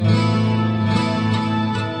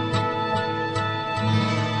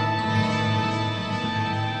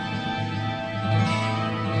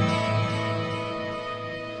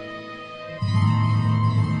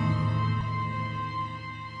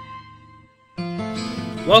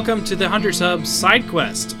Welcome to the Hunter Sub side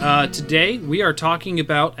quest. Today we are talking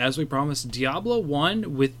about, as we promised, Diablo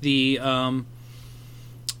 1 with the oh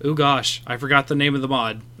gosh, I forgot the name of the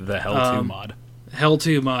mod. The Hell 2 mod. Hell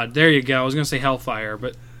 2 mod. There you go. I was going to say Hellfire,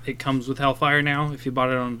 but it comes with Hellfire now if you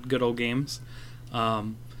bought it on Good Old Games.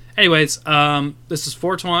 Anyways, this is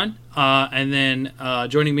Fortuan, and then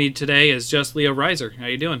joining me today is just Leo Reiser. How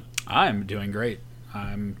you doing? I'm doing great.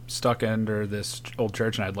 I'm stuck under this old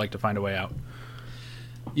church, and I'd like to find a way out.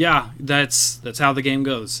 Yeah, that's how the game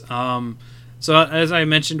goes. So as I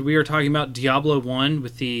mentioned, we are talking about Diablo 1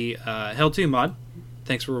 with the Hell 2 mod.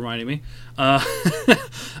 Thanks for reminding me.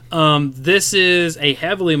 This is a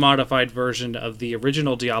heavily modified version of the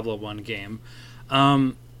original Diablo 1 game.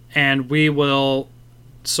 And we will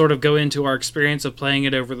sort of go into our experience of playing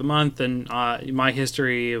it over the month, and my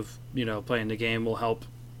history of playing the game will help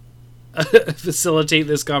facilitate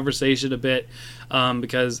this conversation a bit,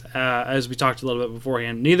 because as we talked a little bit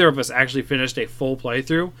beforehand, neither of us actually finished a full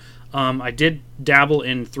playthrough. I did dabble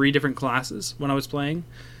in 3 different classes when I was playing,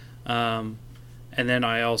 and then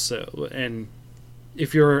I also, and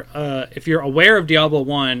if you're aware of Diablo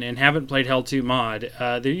 1 and haven't played Hell 2 mod,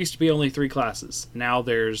 there used to be only 3 classes. Now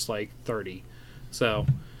there's like 30, so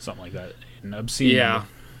something like that. An obscene number.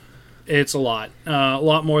 It's a lot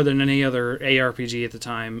more than any other ARPG at the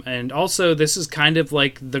time. And also, this is kind of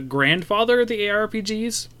like the grandfather of the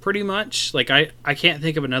ARPGs, pretty much. Like, I can't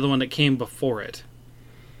think of another one that came before it.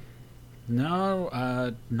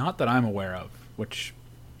 No, not that I'm aware of, which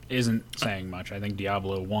isn't saying much. I think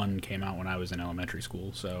Diablo 1 came out when I was in elementary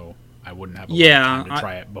school, so I wouldn't have a lot of time to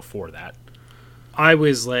try it before that. I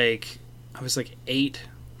was like 8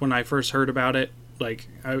 when I first heard about it. Like,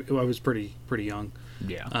 I was pretty young.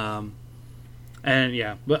 Yeah. And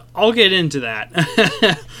yeah, but I'll get into that.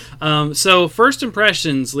 So first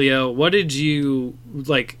impressions, Leo, what did you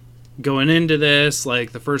like going into this,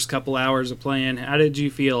 like the first couple hours of playing? How did you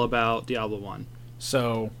feel about Diablo 1?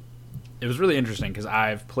 So it was really interesting because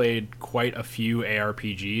I've played quite a few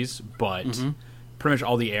ARPGs, but pretty much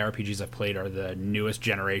all the ARPGs I've played are the newest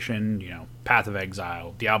generation, Path of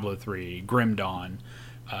Exile, Diablo 3, Grim Dawn,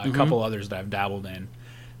 a couple others that I've dabbled in.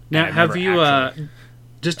 Now, have you...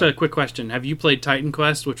 Just a quick question. Have you played Titan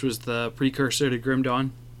Quest, which was the precursor to Grim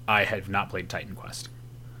Dawn? I have not played Titan Quest.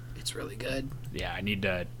 It's really good. Yeah, I need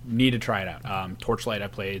to try it out. Torchlight, I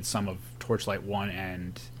played some of Torchlight 1,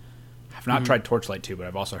 and have not tried Torchlight 2, but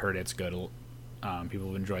I've also heard it's good. People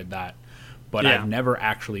have enjoyed that. But I've never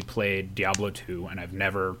actually played Diablo 2, and I've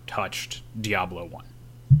never touched Diablo 1.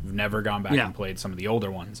 I've never gone back and played some of the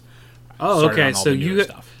older ones. Oh, okay. So you...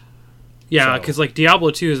 stuff. Yeah, because like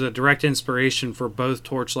Diablo 2 is a direct inspiration for both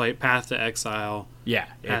Torchlight, Path to Exile. Yeah,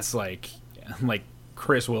 it's like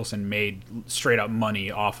Chris Wilson made straight up money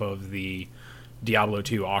off of the Diablo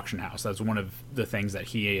 2 auction house. That's one of the things that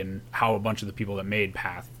he and how a bunch of the people that made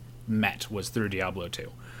Path met was through Diablo 2.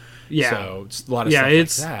 Yeah, so it's a lot of stuff like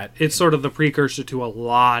that. It's sort of the precursor to a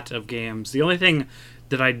lot of games. The only thing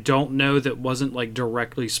that I don't know that wasn't like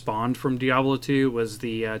directly spawned from Diablo 2 was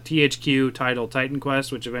the THQ title Titan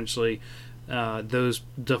Quest, which eventually those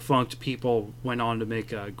defunct people went on to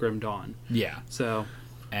make Grim Dawn. Yeah. So,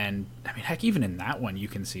 and I mean, heck, even in that one, you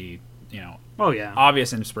can see oh yeah,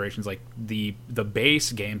 obvious inspirations like the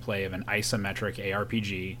base gameplay of an isometric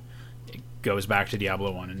ARPG. It goes back to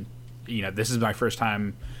Diablo 1, and this is my first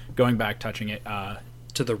time going back touching it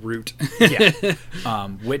to the root. Yeah.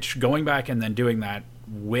 Which going back and then doing that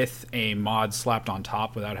with a mod slapped on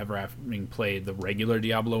top without ever having played the regular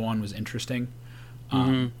Diablo 1 was interesting.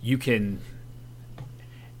 It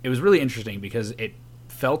was really interesting because it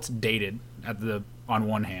felt dated on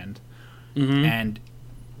one hand, and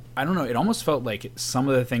I don't know, it almost felt like some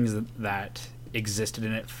of the things that existed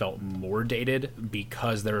in it felt more dated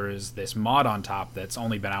because there is this mod on top that's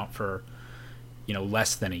only been out for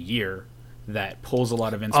less than a year that pulls a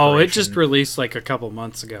lot of inspiration. Oh, it just released like a couple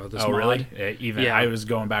months ago. This mod. Really? I was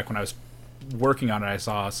going back when I was working on it. I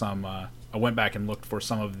saw some. I went back and looked for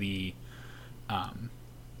some of the,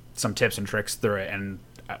 some tips and tricks through it, and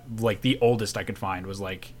like the oldest I could find was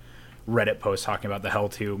like Reddit posts talking about the Hell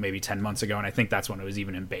 2 maybe 10 months ago, and I think that's when it was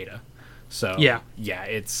even in beta. So yeah,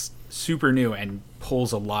 it's super new and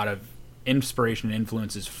pulls a lot of inspiration and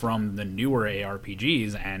influences from the newer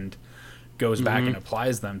ARPGs and goes back and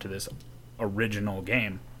applies them to this original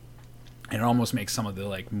game, and it almost makes some of the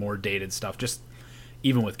like more dated stuff, just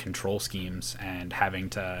even with control schemes and having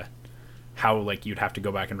to how like you'd have to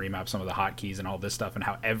go back and remap some of the hotkeys and all this stuff, and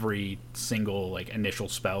how every single like initial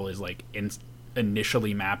spell is like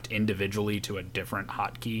initially mapped individually to a different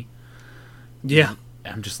hotkey. Yeah,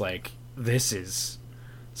 I'm just like, this is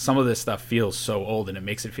some of this stuff feels so old, and it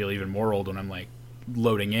makes it feel even more old when I'm like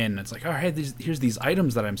loading in. It's like, all right, here's these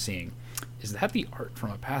items that I'm seeing. Is that the art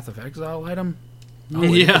from a Path of Exile item? Oh,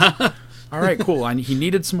 yeah. All right, cool. He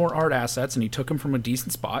needed some more art assets, and he took them from a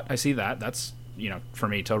decent spot. I see that. That's, for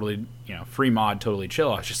me, totally, free mod, totally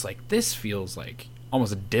chill. I was just like, this feels like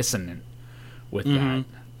almost dissonant with that.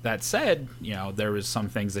 That said, there was some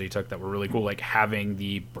things that he took that were really cool, like having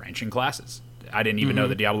the branching classes. I didn't even know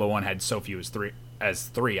that Diablo 1 had so few as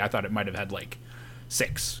three. I thought it might have had like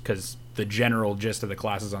 6, because the general gist of the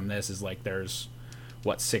classes on this is like there's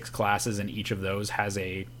 6 classes, and each of those has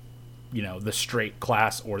a the straight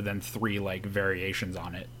class or then 3 like variations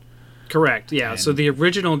on it. Correct. Yeah. So the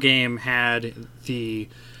original game had the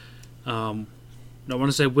I don't want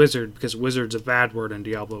to say wizard, because wizard's a bad word in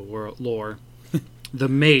Diablo lore. The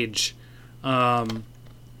mage.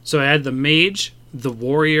 So I had the mage, the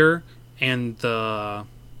warrior, and I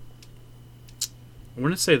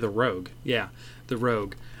want to say the rogue. Yeah, the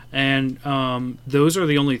rogue. And those are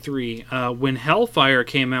the only 3. When Hellfire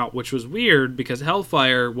came out, which was weird because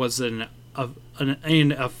Hellfire was an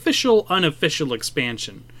official, unofficial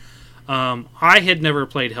expansion. I had never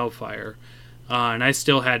played Hellfire, and I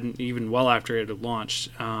still hadn't, even well after it had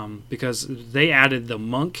launched, because they added the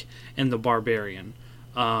monk and the barbarian.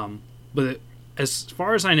 But as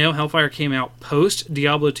far as I know, Hellfire came out post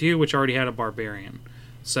Diablo 2, which already had a barbarian.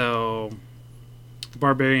 So the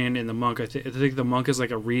barbarian and the monk, I think the monk is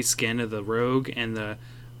like a reskin of the rogue, and the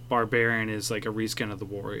barbarian is like a reskin of the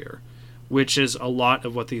warrior, which is a lot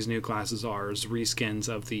of what these new classes are, is reskins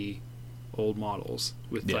of the old models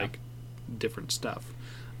with like different stuff.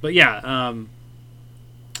 But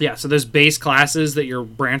so those base classes that you're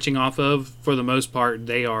branching off of, for the most part,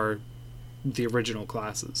 they are the original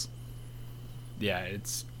classes. Yeah,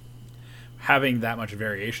 it's having that much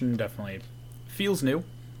variation definitely feels new.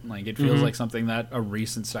 Like, it feels like something that a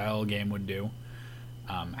recent style game would do.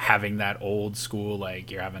 Having that old school, like,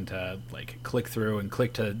 you're having to like click through and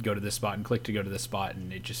click to go to this spot and click to go to this spot,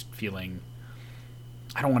 and it just feeling,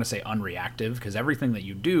 I don't want to say unreactive, because everything that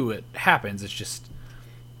you do, it happens. It's just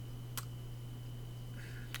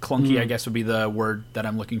clunky, I guess would be the word that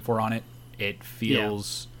I'm looking for on it. It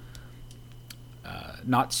feels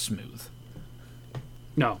not smooth.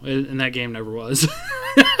 No, and that game never was.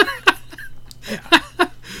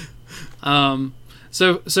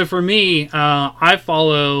 So for me, I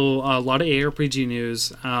follow a lot of ARPG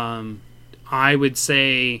news. I would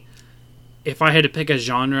say, if I had to pick a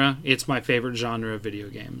genre, it's my favorite genre of video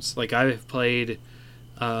games. Like, I've played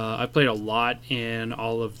a lot in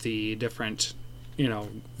all of the different,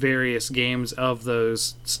 various games of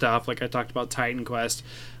those stuff. Like I talked about Titan Quest.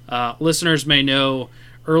 Listeners may know,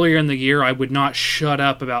 earlier in the year, I would not shut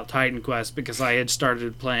up about Titan Quest because I had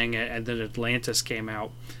started playing it, and then Atlantis came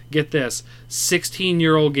out. Get this,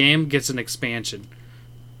 16-year-old game gets an expansion.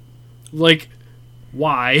 Like,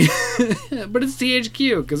 why? But it's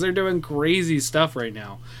THQ, because they're doing crazy stuff right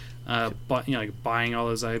now. But like buying all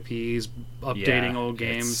those IPs, updating old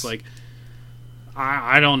games. Like,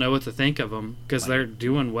 I don't know what to think of them, because they're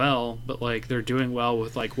doing well, but like they're doing well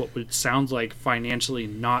with like what would sound like financially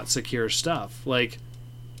not secure stuff. Like,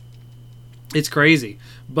 it's crazy.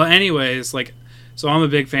 But anyways, like, so I'm a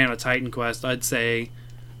big fan of Titan Quest. I'd say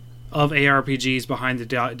of ARPGs behind the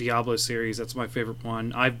Diablo series, that's my favorite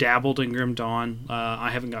one. I've dabbled in Grim Dawn.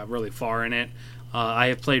 I haven't got really far in it. I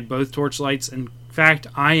have played both Torchlights. In fact,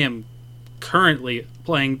 I am currently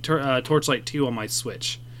playing Torchlight 2 on my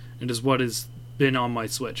Switch. It is what has been on my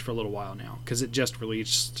Switch for a little while now, because it just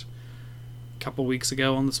released a couple weeks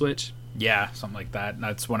ago on the Switch. Yeah, something like that.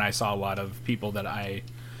 That's when I saw a lot of people that I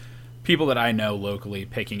know locally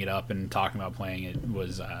picking it up and talking about playing it.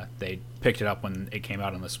 Was they picked it up when it came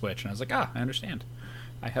out on the Switch, and I was like, I understand.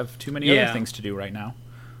 I have too many other things to do right now.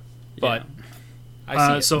 But I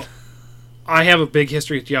see it. So I have a big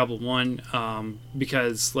history with Diablo 1,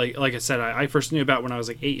 because like I said, I first knew about when I was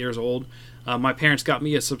like 8 years old. My parents got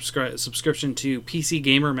me a subscription to PC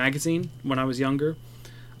Gamer magazine when I was younger.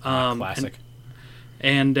 Classic.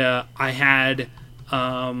 And I had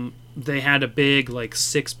they had a big like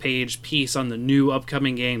 6-page piece on the new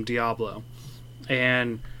upcoming game Diablo,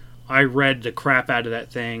 and I read the crap out of that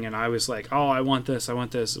thing, and I was like, oh, I want this.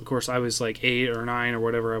 Of course, I was like 8 or 9 or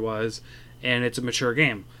whatever I was, and it's a mature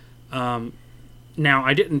game. Now,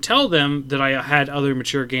 I didn't tell them that I had other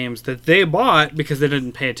mature games that they bought because they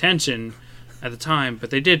didn't pay attention at the time,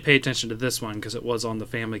 but they did pay attention to this one because it was on the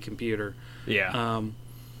family computer. Yeah.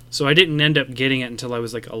 So I didn't end up getting it until I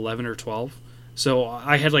was like 11 or 12. So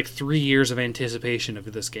I had like 3 years of anticipation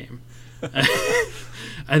of this game.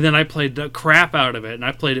 And then I played the crap out of it, and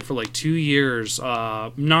I played it for like 2 years,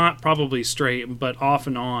 not probably straight, but off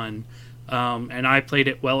and on, And I played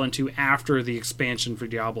it well into after the expansion for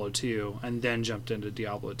Diablo 2, and then jumped into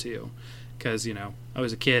Diablo 2 because I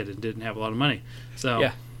was a kid and didn't have a lot of money. So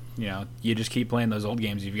yeah, you just keep playing those old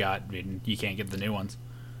games you've got, and you can't get the new ones.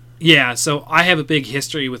 Yeah, so I have a big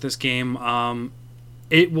history with this game.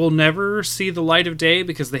 It will never see the light of day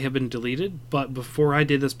because they have been deleted. But before I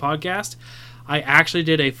did this podcast, I actually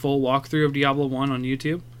did a full walkthrough of Diablo 1 on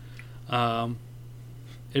YouTube.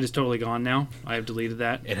 It is totally gone now. I have deleted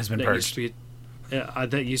that. It has been purged.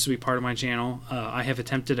 That used to be part of my channel. I have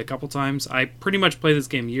attempted a couple times. I pretty much play this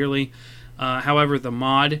game yearly. However, the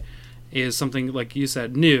mod is something, like you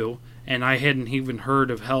said, new. And I hadn't even heard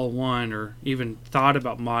of Hell 1 or even thought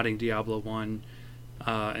about modding Diablo 1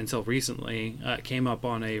 until recently. It came up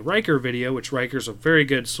on a Riker video, which Riker's a very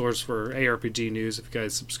good source for ARPG news if you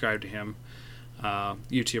guys subscribe to him.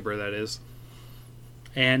 YouTuber, that is.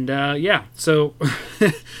 And so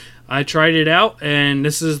I tried it out, and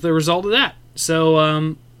this is the result of that.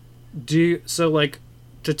 So to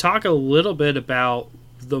talk a little bit about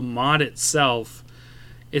the mod itself,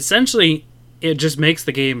 essentially it just makes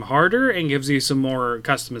the game harder and gives you some more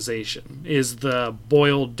customization, is the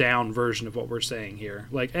boiled down version of what we're saying here.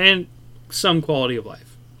 And some quality of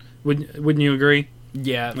life. Wouldn't you agree?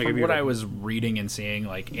 Yeah, from what I was reading and seeing,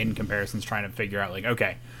 in comparisons, trying to figure out,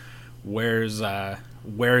 okay, where is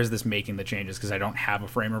this making the changes? Because I don't have a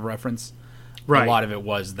frame of reference. Right. A lot of it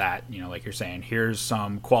was that, like you're saying, here's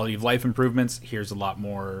some quality of life improvements. Here's a lot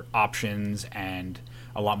more options and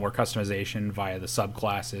a lot more customization via the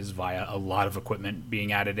subclasses, via a lot of equipment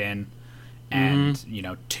being added in, and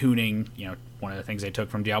tuning. One of the things they took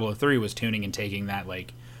from Diablo 3 was tuning and taking that,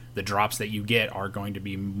 the drops that you get are going to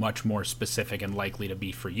be much more specific and likely to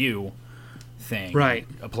be for you thing. Right.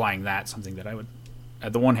 Applying that, something that I would,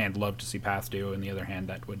 at the one hand, love to see Path do, and the other hand,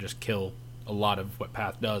 that would just kill a lot of what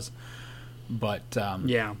Path does. But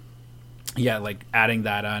adding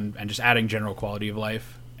that on and just adding general quality of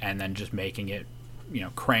life, and then just making it,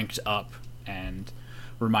 cranked up, and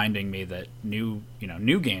reminding me that new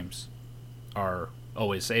games are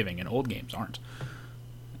always saving and old games aren't.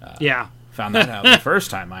 Found that out the first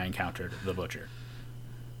time I encountered the Butcher.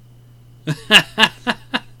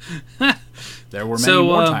 There were many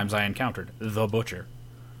more times I encountered the Butcher.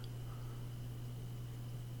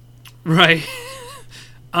 Right.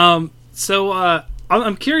 I'm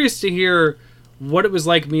curious to hear what it was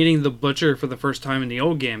like meeting the Butcher for the first time in the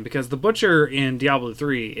old game, because the Butcher in Diablo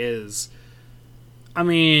 3 is,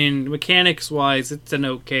 mechanics-wise, it's an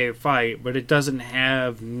okay fight, but it doesn't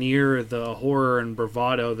have near the horror and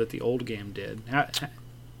bravado that the old game did.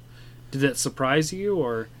 Did that surprise you,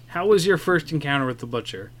 or how was your first encounter with the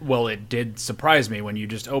Butcher? Well, it did surprise me when you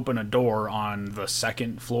just open a door on the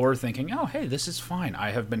second floor thinking, oh, hey, this is fine.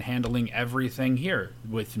 I have been handling everything here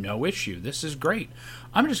with no issue. This is great.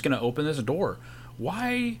 I'm just going to open this door.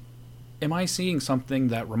 Why am I seeing something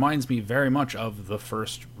that reminds me very much of the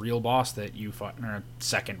first real boss that you fight, or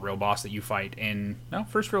second real boss that you fight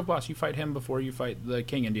first real boss, you fight him before you fight the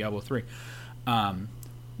king in Diablo 3.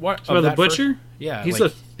 The Butcher? Yeah.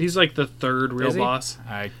 He's like the third real boss.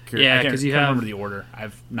 Because you can't remember the order.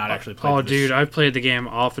 I've not actually played this. Dude, I've played the game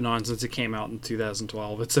off and on since it came out in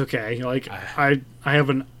 2012. It's okay. I have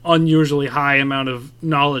an unusually high amount of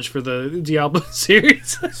knowledge for the Diablo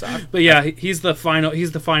series. But yeah, he's the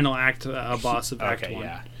final act boss of Act 1.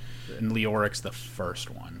 Yeah. And Leoric's the first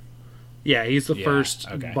one. Yeah, he's the first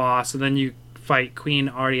boss, and then you fight Queen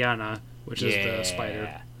Ariana, which is the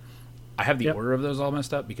spider. I have the order of those all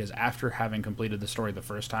messed up because after having completed the story the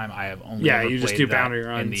first time, I have only ever you just do bounty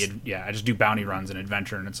runs. I just do bounty runs in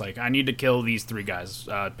Adventure, and it's like, I need to kill these 3 guys.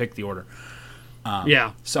 Pick the order.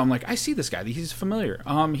 So I'm like, I see this guy. He's familiar.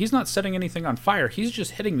 He's not setting anything on fire. He's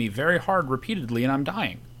just hitting me very hard repeatedly, and I'm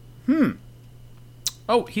dying.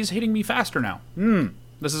 Oh, he's hitting me faster now.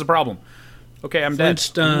 This is a problem. Okay, I'm dead.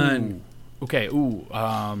 Done. Okay,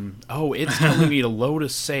 it's telling me to load a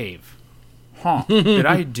save. Huh. Did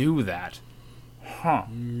I do that? Huh.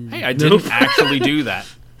 Hey, I didn't actually do that.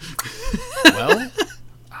 Well,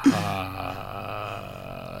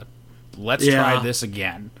 let's try this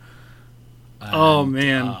again.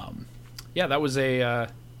 Man. That was a...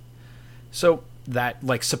 so,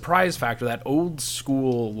 that, surprise factor, that old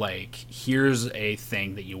school, here's a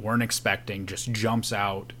thing that you weren't expecting, just jumps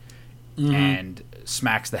out and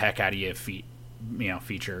smacks the heck out of you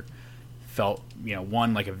feature. Felt,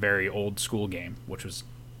 one like a very old school game, which was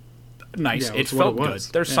nice. It felt good.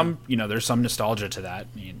 There's some nostalgia to that.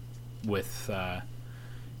 With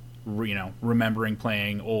remembering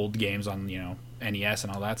playing old games on NES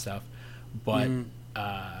and all that stuff. But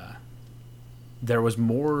there was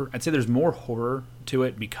more. I'd say there's more horror to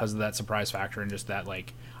it because of that surprise factor and just that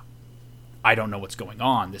I don't know what's going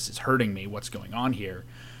on. This is hurting me. What's going on here?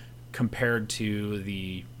 Compared to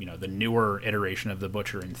the newer iteration of the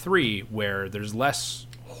Butcher in 3, where there's less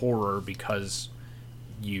horror because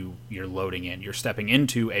you're loading in. You're stepping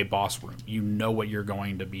into a boss room. You know what you're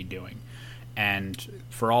going to be doing. And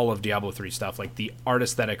for all of Diablo 3 stuff, like the art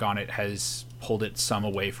aesthetic on it has pulled it some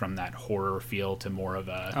away from that horror feel to more of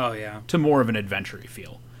an adventure-y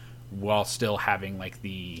feel, while still having like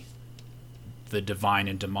the divine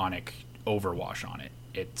and demonic overwash on it.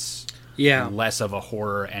 It's less of a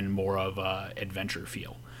horror and more of a adventure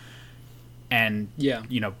feel. And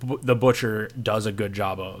the Butcher does a good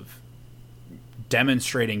job of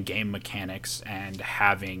demonstrating game mechanics and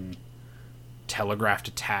having telegraphed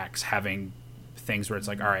attacks, having things where it's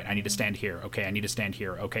like, all right, I need to stand here. Okay, I need to stand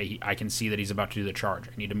here. Okay, I can see that he's about to do the charge.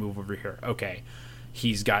 I need to move over here. Okay,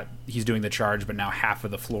 he's doing the charge, but now half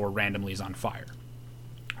of the floor randomly is on fire.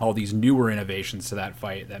 All these newer innovations to that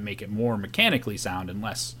fight that make it more mechanically sound and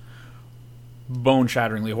less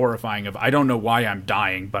bone-shatteringly horrifying of, I don't know why I'm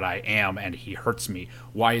dying, but I am, and he hurts me.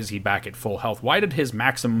 Why is he back at full health? Why did his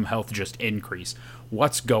maximum health just increase?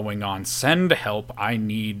 What's going on? Send help. I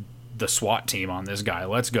need the SWAT team on this guy.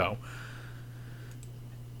 Let's go.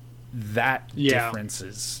 That difference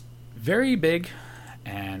is very big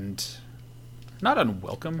and not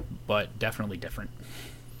unwelcome, but definitely different.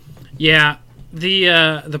 Yeah.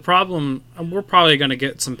 The problem, we're probably going to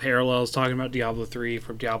get some parallels talking about Diablo 3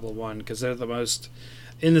 from Diablo 1, because they're the most,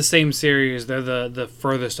 in the same series, they're the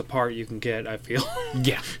furthest apart you can get, I feel.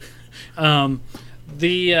 Yeah.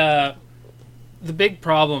 The big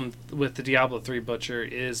problem with the Diablo 3 Butcher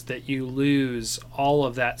is that you lose all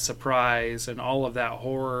of that surprise and all of that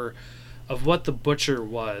horror of what the Butcher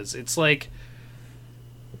was. It's like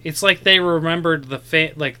they remembered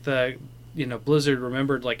Blizzard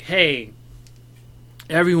remembered, like, hey,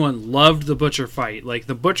 everyone loved the Butcher fight. Like,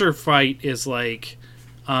 the Butcher fight is like,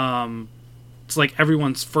 it's like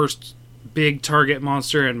everyone's first big target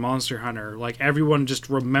monster in Monster Hunter. Like, everyone just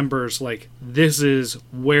remembers, like, this is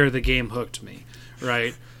where the game hooked me,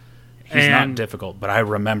 right? He's not difficult, but I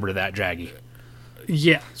remember that Jaggy.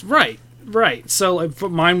 Yeah, right. So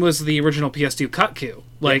mine was the original PS2 Kutku.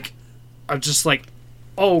 Like, I'm just like,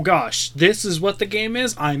 oh gosh, this is what the game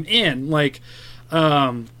is? I'm in. Like,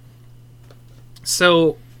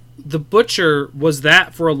 so the Butcher was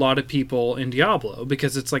that for a lot of people in Diablo,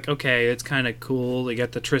 because it's like, okay, it's kind of cool. They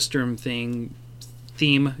got the Tristram theme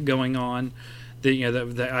going on, the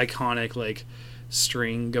iconic like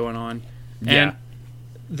string going on, and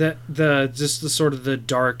the sort of the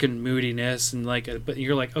dark and moodiness, and like, but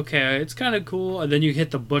you're like, okay, it's kind of cool, and then you hit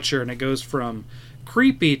the Butcher and it goes from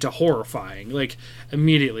creepy to horrifying, like,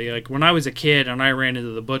 immediately. Like, when I was a kid and I ran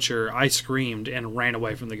into the Butcher, I screamed and ran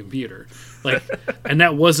away from the computer, like, and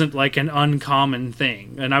that wasn't like an uncommon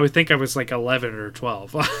thing, and I would think I was like 11 or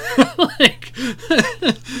 12.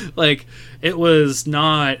 like it was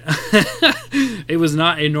not it was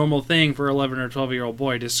not a normal thing for 11 or 12-year-old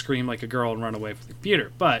boy to scream like a girl and run away from the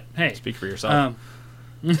computer. But hey, speak for yourself.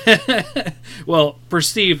 Well,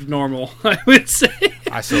 perceived normal, I would say.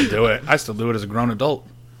 I still do it as a grown adult.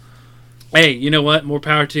 Hey, you know what? More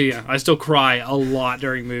power to you. I still cry a lot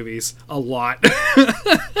during movies. A lot.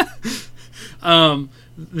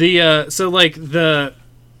 So like the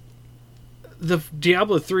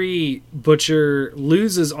Diablo 3 Butcher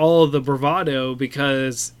loses all of the bravado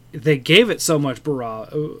because they gave it so much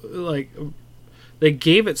bravado. Like, they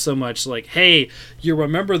gave it so much, like, hey, you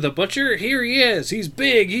remember the Butcher? Here he is. He's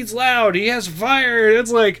big. He's loud. He has fire.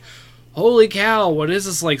 It's like, holy cow, what is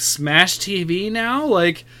this, like, Smash TV now?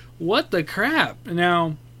 Like, what the crap?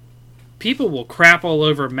 Now, people will crap all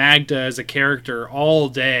over Magda as a character all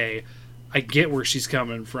day. I get where she's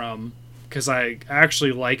coming from, because I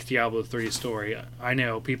actually like Diablo 3's story. I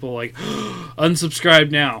know people like,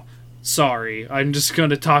 unsubscribe now. Sorry, I'm just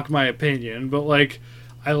going to talk my opinion, but, like,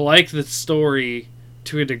 I like the story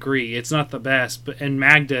to a degree. It's not the best, and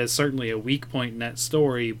Magda is certainly a weak point in that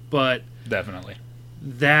story, but definitely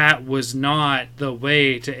that was not the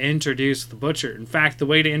way to introduce the Butcher. In fact, the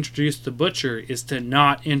way to introduce the Butcher is to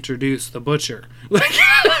not introduce the Butcher.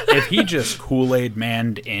 If he just Kool-Aid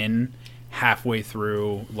manned in halfway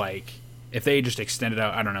through, like, if they just extended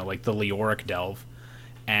out, I don't know, like the Leoric Delve,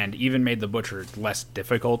 and even made the Butcher less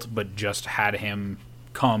difficult, but just had him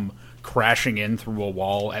come crashing in through a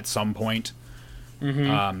wall at some point,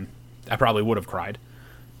 I probably would have cried,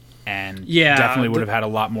 and definitely would have had a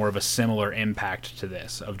lot more of a similar impact to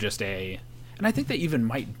this, of just and I think they even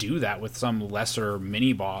might do that with some lesser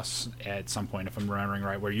mini boss at some point, if I'm remembering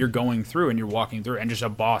right, where you're going through and you're walking through and just a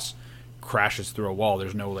boss crashes through a wall.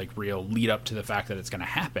 There's no like real lead up to the fact that it's going to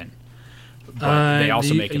happen, but they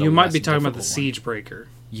also make it. You a might less be talking about the difficult Siege Breaker.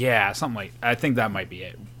 Yeah, something like. I think that might be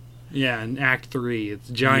it. Yeah, in Act 3, it's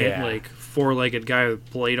a giant, like, four-legged guy with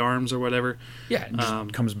blade arms or whatever. Yeah, and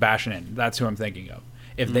just comes bashing in. That's who I'm thinking of.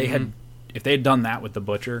 If they had done that with the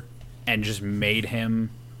Butcher and just made him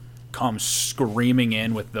come screaming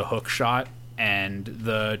in with the hook shot and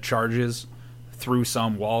the charges through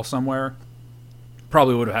some wall somewhere,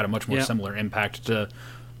 probably would have had a much more similar impact to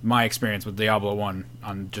my experience with Diablo 1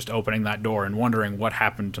 on just opening that door and wondering what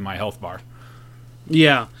happened to my health bar.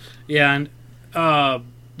 Yeah, and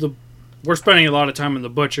we're spending a lot of time on the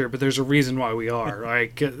Butcher, but there's a reason why we are.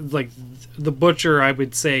 like the Butcher, I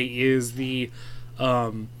would say, is the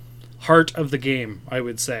heart of the game, I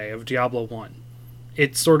would say, of Diablo 1.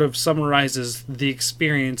 It sort of summarizes the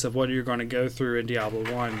experience of what you're going to go through in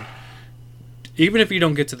Diablo 1, even if you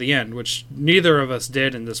don't get to the end, which neither of us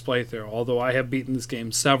did in this playthrough, although I have beaten this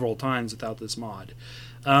game several times without this mod.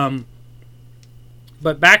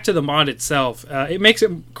 But back to the mod itself, it makes it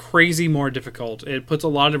crazy more difficult. It puts a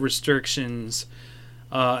lot of restrictions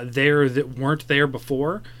there that weren't there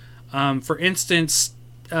before. For instance,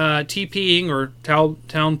 TPing or town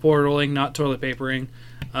portaling, not toilet papering,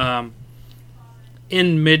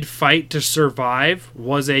 in mid-fight to survive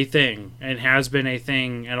was a thing, and has been a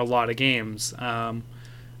thing in a lot of games,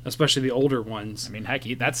 especially the older ones. I mean, heck,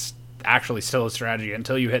 that's actually still a strategy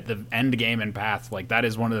until you hit the end game in Path. Like, that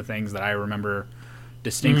is one of the things that I remember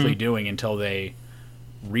distinctly doing until they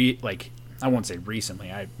I won't say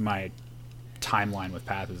recently. My timeline with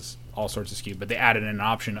Path is all sorts of skewed, but they added an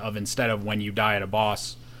option of, instead of when you die at a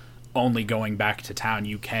boss only going back to town,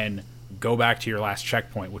 you can go back to your last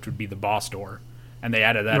checkpoint, which would be the boss door. And they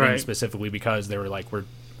added that in specifically because they were like,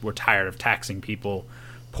 we're tired of taxing people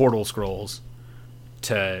portal scrolls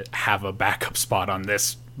to have a backup spot on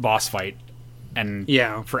this boss fight and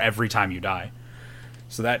for every time you die.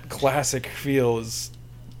 So that classic feel is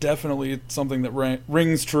definitely something that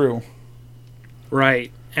rings true.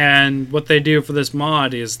 Right. And what they do for this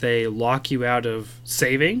mod is they lock you out of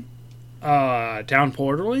saving, down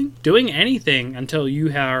portaling, doing anything until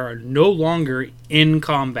you are no longer in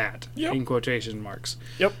combat, in quotation marks.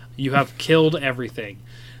 Yep. You have killed everything.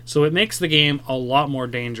 So it makes the game a lot more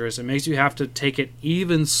dangerous. It makes you have to take it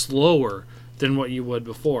even slower than what you would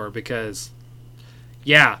before because,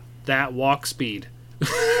 that walk speed.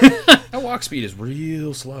 That walk speed is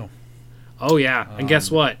real slow. Oh yeah, and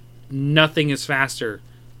guess what? Nothing is faster.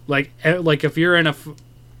 Like if you're in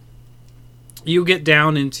you get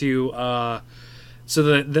down into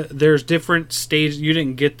there's different stages. You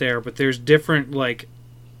didn't get there, but there's different like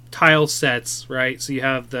tile sets, right? So you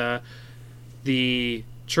have the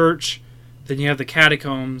church, then you have the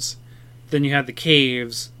catacombs, then you have the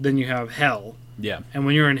caves, then you have hell. Yeah. And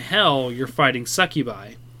when you're in hell, you're fighting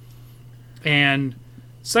succubi. And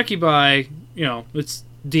succubi, it's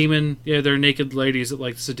demon. Yeah, they're naked ladies that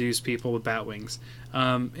like to seduce people with bat wings.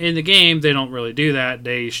 In the game, they don't really do that.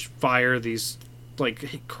 They fire these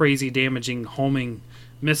like crazy damaging homing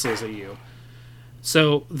missiles at you.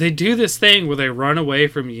 So they do this thing where they run away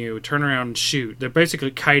from you, turn around and shoot. They're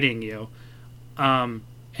basically kiting you.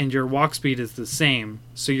 And your walk speed is the same.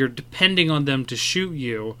 So you're depending on them to shoot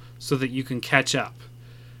you so that you can catch up.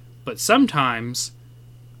 But sometimes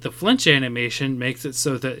the flinch animation makes it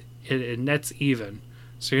so that it nets even.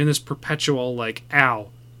 So you're in this perpetual, like, ow,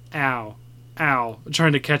 ow, ow,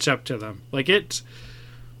 trying to catch up to them. Like, it's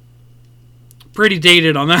pretty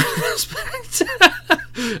dated on that aspect.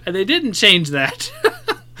 And they didn't change that.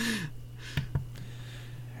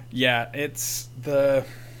 Yeah, it's the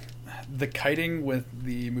kiting with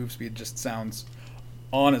the move speed just sounds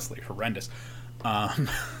honestly horrendous.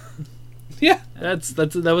 Yeah,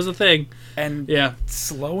 that was a thing. And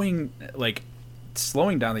slowing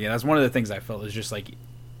down the game, that's one of the things I felt is just like,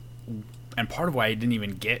 and part of why I didn't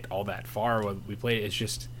even get all that far when we played it is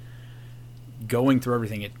just going through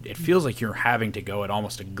everything. It feels like you're having to go at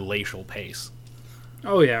almost a glacial pace.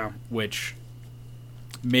 Oh yeah. Which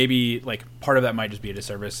maybe like part of that might just be a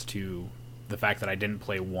disservice to the fact that I didn't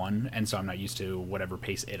play 1, and so I'm not used to whatever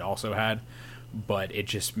pace it also had, but it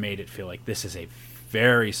just made it feel like this is a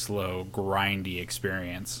very slow, grindy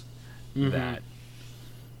experience that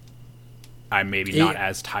I'm maybe not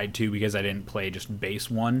as tied to because I didn't play just base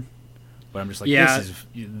 1. But I'm just like,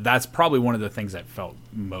 that's probably one of the things that felt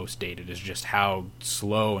most dated is just how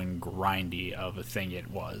slow and grindy of a thing it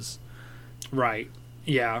was. Right.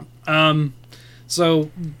 Yeah.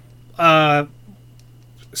 So, as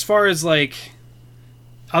far as like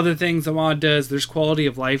other things the mod does, there's quality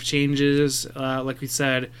of life changes. Like we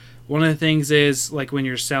said, one of the things is like when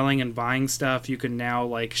you're selling and buying stuff, you can now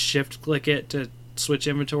like shift click it to switch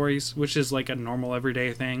inventories, which is like a normal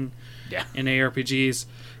everyday thing. Yeah. in ARPGs.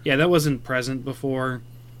 Yeah, that wasn't present before.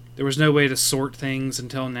 There was no way to sort things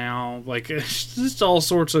until now. Like, it's just all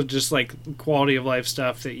sorts of just, like, quality of life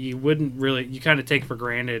stuff that you wouldn't really... You kind of take for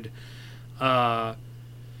granted. Like,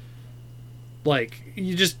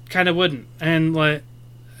 you just kind of wouldn't. And, like...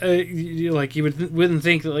 you wouldn't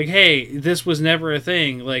think that, like, hey, this was never a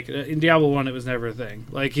thing. Like, in Diablo 1, it was never a thing.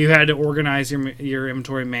 Like, you had to organize your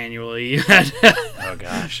inventory manually. You had Oh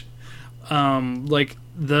gosh. like,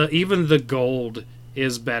 even the gold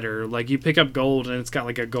is better. Like, you pick up gold and it's got,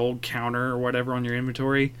 like, a gold counter or whatever on your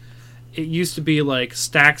inventory. It used to be, like,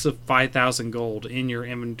 stacks of 5,000 gold in your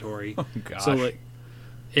inventory. Oh gosh. So, like,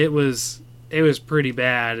 it was pretty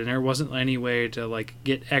bad, and there wasn't any way to, like,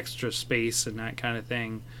 get extra space and that kind of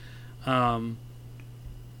thing.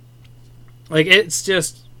 Like, it's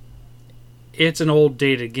an old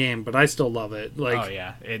dated game, but I still love it. Like, oh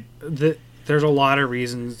yeah, there's a lot of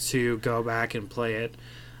reasons to go back and play it.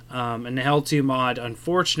 And the Hell 2 mod,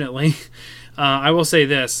 unfortunately, I will say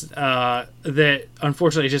this, that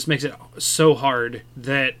unfortunately it just makes it so hard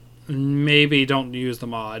that maybe don't use the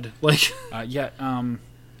mod. Like,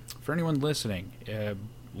 for anyone listening,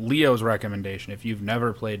 Leo's recommendation, if you've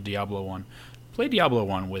never played Diablo 1, play Diablo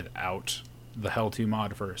 1 without the Hell 2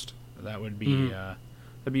 mod first. That would be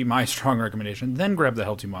that'd be my strong recommendation. Then grab the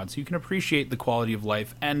Hell 2 mod so you can appreciate the quality of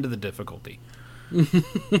life and the difficulty.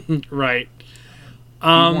 Right. Be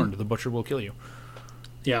warned, the butcher will kill you.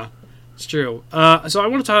 Yeah, it's true. So I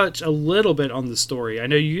want to touch a little bit on the story. I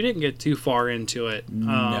know you didn't get too far into it.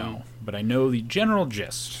 No, but I know the general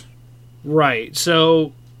gist. Right.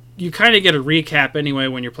 So you kind of get a recap anyway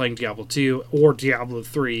when you're playing Diablo 2 or Diablo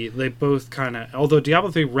 3. They both kind of... Although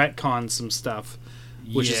Diablo 3 retcons some stuff,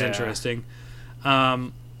 which is interesting.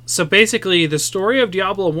 So basically, the story of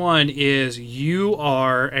Diablo 1 is you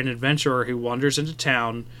are an adventurer who wanders into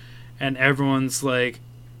town, and everyone's, like,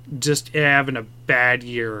 just having a bad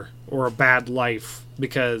year or a bad life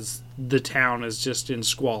because the town is just in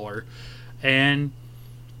squalor. And,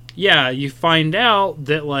 yeah, you find out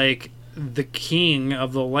that, like, the king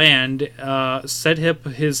of the land set up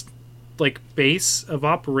his, like, base of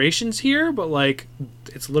operations here, but, like,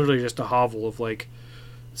 it's literally just a hovel of, like,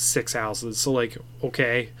 6 houses. So, like,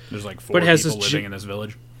 okay. There's, like, 4 people living in this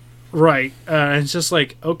village. Right. It's just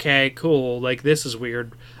like, okay, cool. Like, this is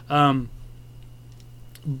weird.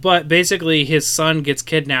 But basically, his son gets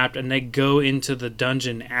kidnapped, and they go into the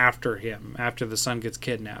dungeon after him, after the son gets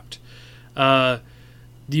kidnapped.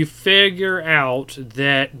 You figure out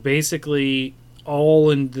that basically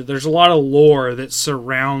there's a lot of lore that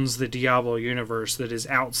surrounds the Diablo universe that is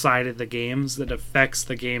outside of the games that affects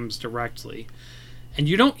the games directly. And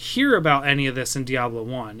you don't hear about any of this in Diablo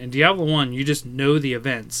 1. In Diablo 1, you just know the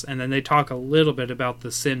events, and then they talk a little bit about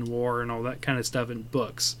the Sin War and all that kind of stuff in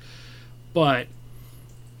books. But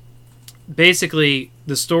basically,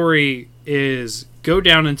 the story is go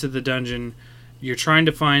down into the dungeon, you're trying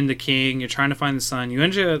to find the king, you're trying to find the son, you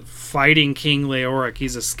end up fighting King Leoric.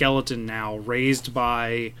 He's a skeleton now, raised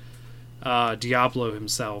by Diablo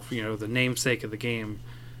himself, the namesake of the game.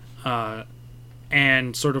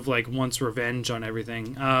 And sort of like wants revenge on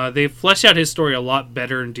everything. They flesh out his story a lot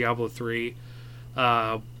better in Diablo 3.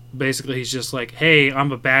 Basically, he's just like, hey,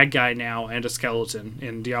 I'm a bad guy now and a skeleton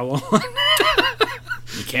in Diablo 1.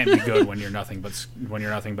 You can't be good when you're nothing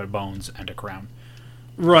but bones and a crown.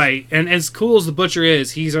 Right, and as cool as the butcher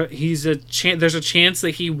is, there's a chance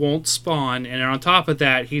that he won't spawn, and on top of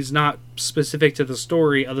that, he's not specific to the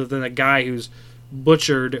story other than a guy who's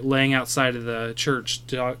butchered laying outside of the church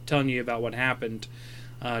telling you about what happened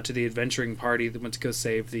to the adventuring party that went to go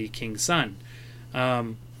save the king's son.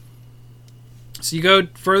 So you go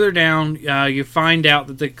further down, you find out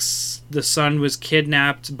that the son was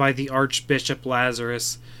kidnapped by the Archbishop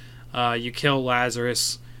Lazarus. You kill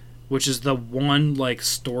Lazarus, which is the one like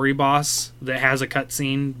story boss that has a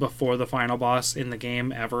cutscene before the final boss in the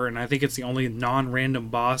game ever, and I think it's the only non-random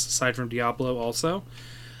boss aside from Diablo also.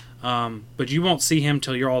 But you won't see him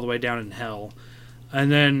till you're all the way down in hell. And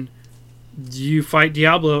then you fight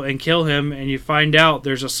Diablo and kill him, and you find out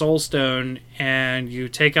there's a soul stone, and you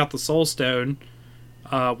take out the soul stone,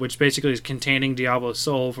 which basically is containing Diablo's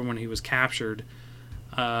soul from when he was captured.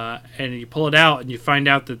 And you pull it out, and you find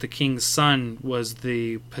out that the king's son was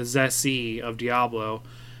the possessee of Diablo.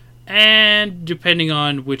 And depending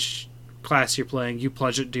on which class you're playing, you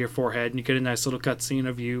plunge it to your forehead, and you get a nice little cutscene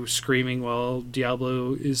of you screaming while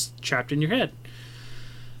Diablo is trapped in your head.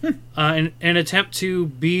 In an attempt to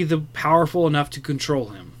be powerful enough to control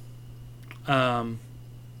him.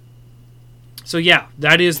 So yeah,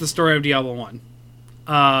 that is the story of Diablo 1.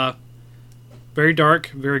 Very dark,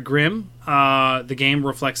 very grim. The game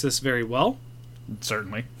reflects this very well.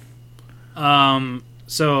 Certainly.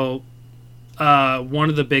 So one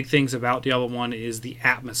of the big things about Diablo 1 is the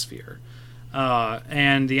atmosphere.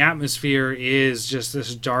 And the atmosphere is just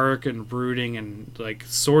this dark and brooding and like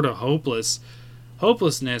sort of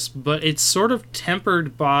hopelessness, but it's sort of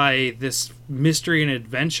tempered by this mystery and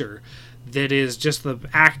adventure that is just the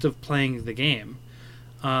act of playing the game.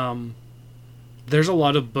 There's a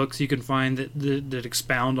lot of books you can find that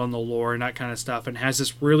expound on the lore and that kind of stuff, and has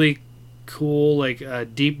this really cool, like,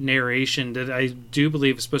 deep narration that I do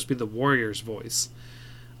believe is supposed to be the warrior's voice.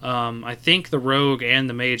 I think the rogue and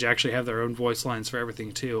the mage actually have their own voice lines for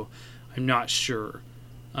everything too. I'm not sure.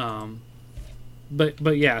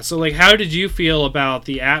 But yeah, so like, how did you feel about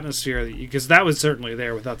the atmosphere? Because that was certainly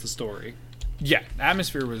there without the story. Yeah, the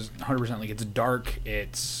atmosphere was 100%. Like, it's dark.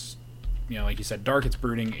 It's, like you said, dark. It's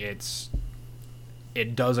brooding.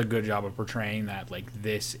 It does a good job of portraying that, like,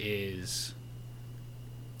 this is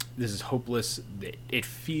hopeless. It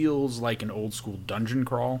feels like an old school dungeon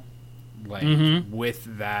crawl, like,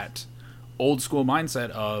 with that old school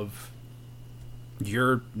mindset of,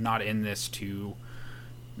 you're not in this to,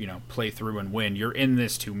 play through and win. You're in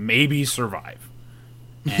this to maybe survive.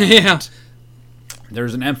 And yeah.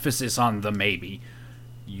 There's an emphasis on the maybe.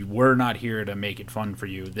 We're not here to make it fun for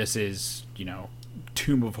you. This is,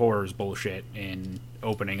 Tomb of Horrors bullshit in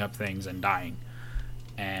opening up things and dying.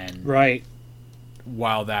 And right.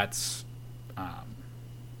 While that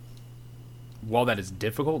is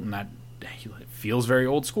difficult and that it feels very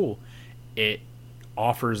old school, it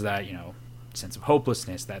offers that, sense of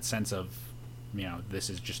hopelessness, that sense of, this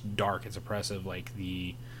is just dark, it's oppressive, like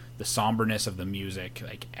the somberness of the music,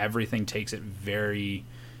 like everything takes it very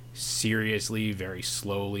seriously, very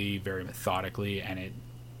slowly, very methodically, and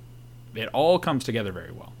it all comes together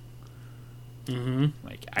very well.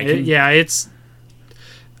 Like it's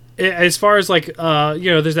as far as like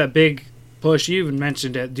there's that big push. You even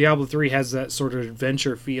mentioned it. Diablo 3 has that sort of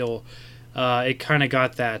adventure feel. It kind of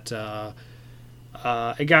got that.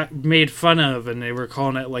 It got made fun of, and they were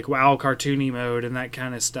calling it like WoW cartoony mode and that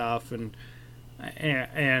kind of stuff, and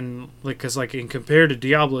like, because like in compared to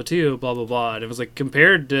Diablo 2, blah blah blah, and it was like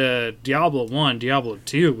compared to Diablo 1, Diablo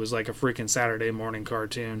 2 was like a freaking Saturday morning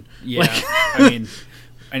cartoon. Yeah, like, I mean,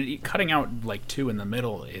 and cutting out like 2 in the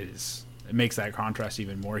middle it makes that contrast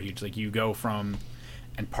even more huge. Like, you go from,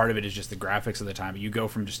 and part of it is just the graphics of the time, but you go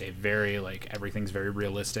from just a very, like, everything's very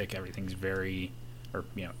realistic, everything's very, or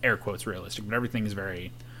air quotes realistic, but everything is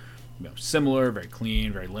very similar, very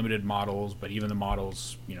clean, very limited models, but even the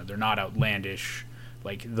models, they're not outlandish.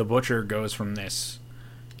 Like, the Butcher goes from this,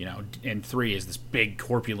 in 3 is this big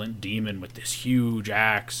corpulent demon with this huge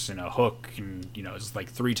axe and a hook and, it's like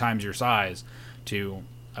 3 times your size, to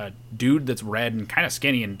a dude that's red and kind of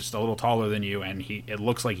skinny and just a little taller than you, and it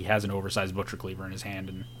looks like he has an oversized butcher cleaver in his hand,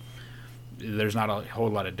 and there's not a whole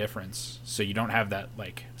lot of difference. So you don't have that,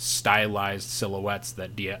 like, stylized silhouettes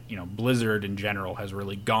that Blizzard in general has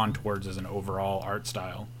really gone towards as an overall art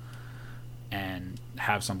style, and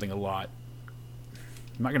have something a lot,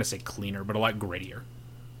 I'm not gonna say cleaner, but a lot grittier.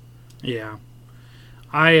 Yeah.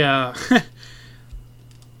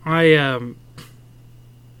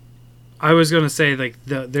 I was gonna say, like,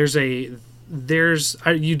 you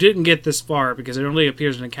didn't get this far because it only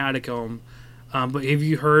appears in a catacomb. But have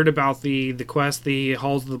you heard about the quest, the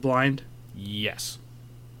Halls of the Blind? Yes.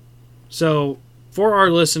 So, for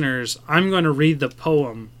our listeners, I'm going to read the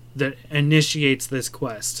poem that initiates this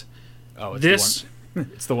quest. Oh, it's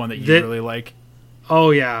it's the one that you really like?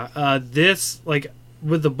 Oh, yeah. This, like,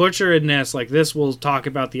 with the Butcher in this, like, this will talk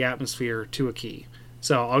about the atmosphere to a key.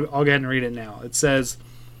 So, I'll go ahead and read it now. It says,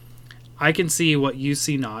 I can see what you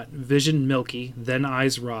see not, vision milky, then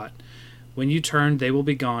eyes rot. When you turn, they will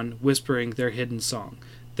be gone, whispering their hidden song.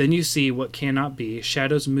 Then you see what cannot be,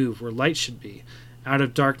 shadows move where light should be. Out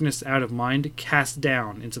of darkness, out of mind, cast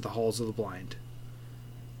down into the halls of the blind.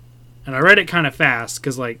 And I read it kind of fast,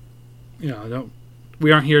 because, like,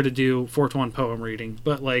 we aren't here to do 4-1 poem reading,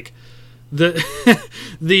 but, like, that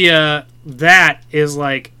is,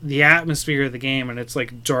 like, the atmosphere of the game, and it's,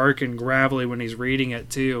 like, dark and gravelly when he's reading it,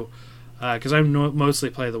 too. Because I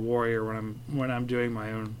mostly play the warrior when I'm doing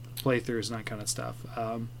my own playthroughs and that kind of stuff.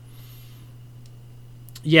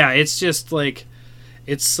 Yeah, it's just like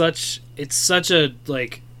it's such a,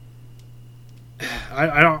 like,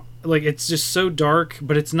 I don't, like, it's just so dark,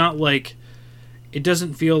 but it's not like, it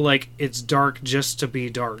doesn't feel like it's dark just to be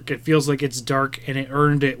dark. It feels like it's dark and it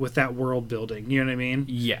earned it with that world building. You know what I mean?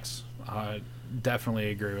 Yes,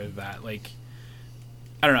 definitely agree with that. Like,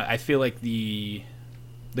 I don't know. I feel like the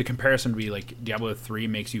comparison would be like Diablo 3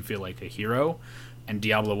 makes you feel like a hero, and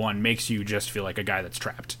Diablo 1 makes you just feel like a guy that's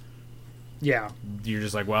trapped. Yeah. You're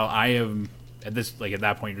just like, well, I am at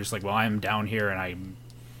that point, you're just like, well, I'm down here, and I'm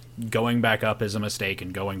going back up is a mistake,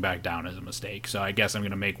 and going back down is a mistake. So I guess I'm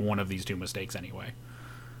going to make one of these two mistakes anyway.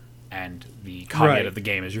 And the caveat of the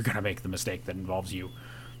game is you're going to make the mistake that involves you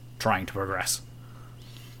trying to progress.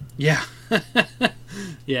 Yeah.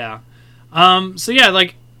 Yeah. So yeah,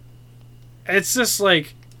 like, it's just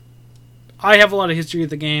like, I have a lot of history with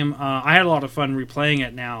the game. I had a lot of fun replaying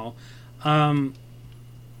it now. One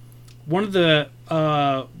of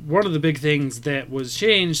the big things that was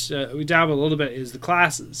changed, we dabble a little bit, is the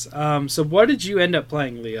classes. So what did you end up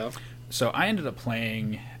playing, Leo? So I ended up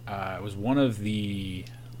playing, it was one of the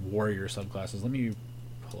warrior subclasses. Let me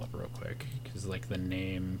pull up real quick, because like the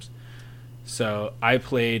names. So I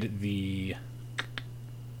played the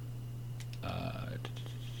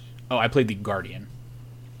I played the Guardian,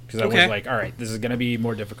 because I was like, all right, this is going to be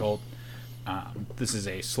more difficult. This is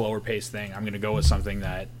a slower paced thing. I'm going to go with something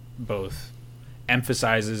that both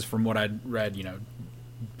emphasizes, from what I'd read,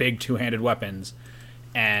 big two-handed weapons,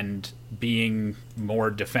 and being more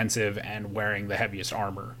defensive and wearing the heaviest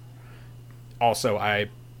armor. Also,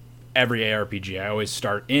 every ARPG, I always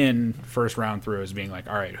start in first round through as being like,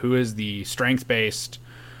 all right, who is the strength-based,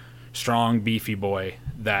 strong, beefy boy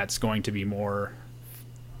that's going to be more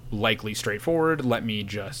likely straightforward? Let me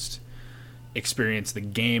just experience the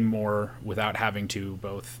game more without having to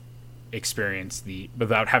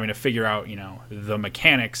without having to figure out, the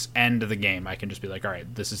mechanics end of the game. I can just be like, all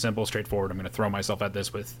right, this is simple, straightforward. I'm going to throw myself at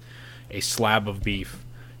this with a slab of beef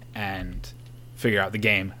and figure out the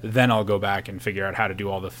game. Then I'll go back and figure out how to do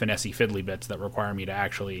all the finessey fiddly bits that require me to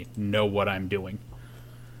actually know what I'm doing.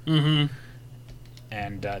 Mm-hmm.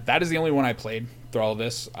 And that is the only one I played through all of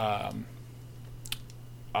this.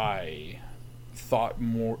 I thought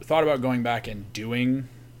about going back and doing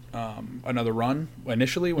another run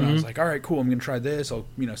initially when I was like, all right, cool, I'm gonna try this, I'll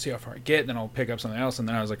see how far I get, then I'll pick up something else. And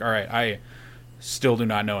then I was like, all right, I still do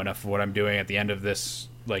not know enough of what I'm doing at the end of this,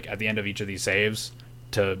 like at the end of each of these saves,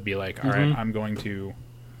 to be like, all right, I'm going to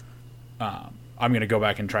go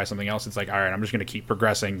back and try something else. It's like, all right, I'm just gonna keep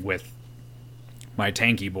progressing with my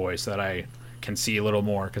tanky boy so that I can see a little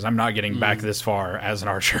more, because I'm not getting back this far as an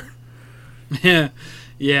archer. Yeah.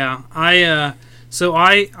 I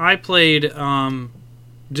played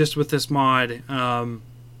just with this mod.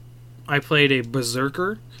 I played a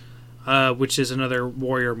Berserker, which is another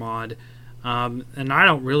warrior mod, and I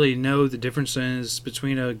don't really know the differences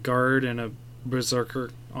between a guard and a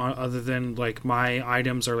Berserker, other than like my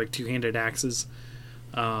items are like two-handed axes.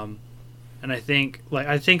 And I think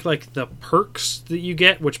the perks that you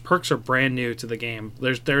get, which perks are brand new to the game.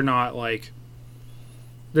 They're not like,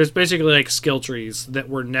 there's basically like skill trees that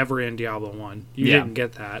were never in Diablo 1. You didn't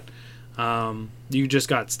get that. You just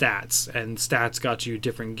got stats, and stats got you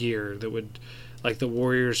different gear that would, like the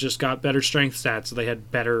warriors just got better strength stats, so they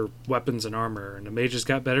had better weapons and armor, and the mages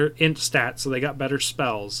got better int stats, so they got better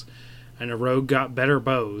spells, and a rogue got better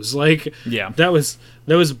bows. Like, that was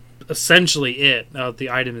essentially it, the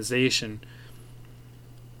itemization.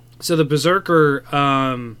 So the Berserker,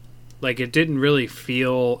 like, it didn't really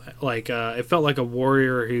feel like, it felt like a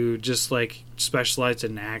warrior who just like specialized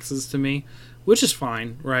in axes to me, which is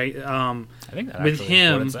fine, right? I think that with actually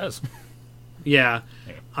him, is what it says. Yeah.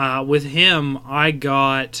 With him, I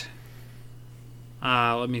got,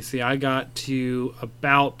 let me see, I got to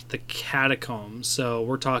about the catacombs, so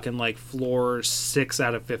we're talking like floor 6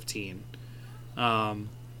 out of 15.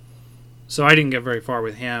 So I didn't get very far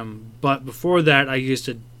with him, but before that, I used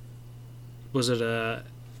to, was it a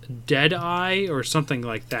Dead Eye or something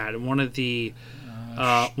like that? One of the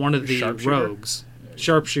rogues,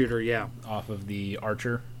 sharpshooter, yeah, off of the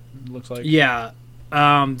archer, looks like. Yeah,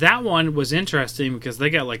 that one was interesting because they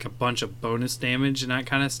got like a bunch of bonus damage and that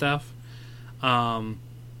kind of stuff.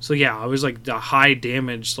 So yeah, I was like the high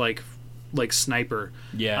damage like sniper.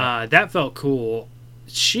 Yeah, that felt cool.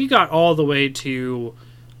 She got all the way to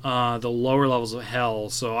the lower levels of hell,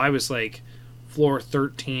 so I was like floor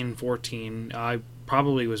 13, 14. I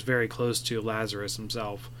probably was very close to Lazarus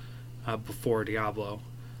himself before Diablo.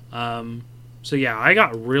 So yeah, I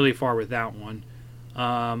got really far with that one.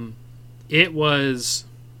 It was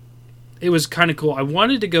kind of cool. I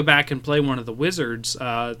wanted to go back and play one of the wizards,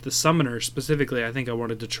 the summoner specifically. I think I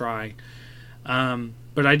wanted to try,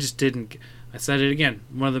 but I just didn't. I said it again.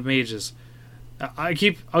 One of the mages. I'm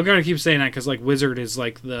gonna keep saying that because like wizard is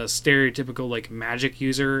like the stereotypical like magic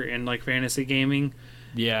user in like fantasy gaming.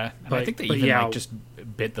 Yeah, and I think they even like just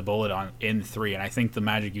bit the bullet in 3, and I think the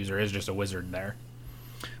magic user is just a wizard there.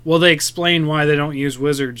 Well, they explain why they don't use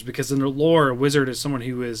wizards, because in the lore, a wizard is someone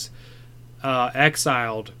who is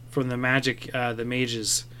exiled from the magic, the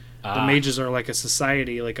mages, The mages are like a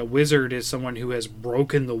society. Like a wizard is someone who has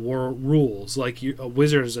broken the rules. Like a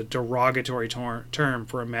wizard is a derogatory term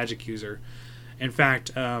for a magic user. In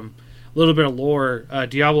fact, a little bit of lore.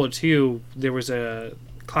 Diablo 2, there was a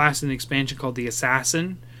class in the expansion called the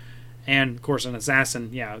Assassin, and of course, an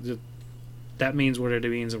assassin, that means what it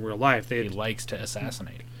means in real life. He likes to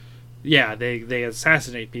assassinate. Yeah, they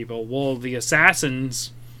assassinate people. Well, the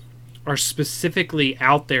assassins are specifically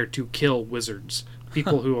out there to kill wizards.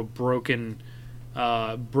 People who have broken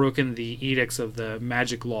the edicts of the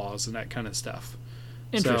magic laws and that kind of stuff.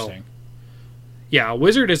 Interesting. So, a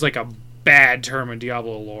wizard is like a bad term in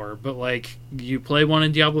Diablo lore, but like you play one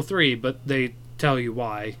in Diablo 3, but they tell you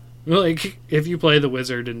why. Like if you play the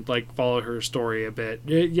wizard and like follow her story a bit,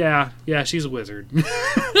 she's a wizard.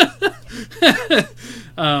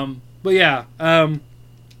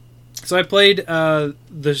 So I played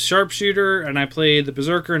the sharpshooter and I played the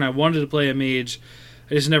berserker and I wanted to play a mage.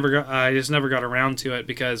 I just never got around to it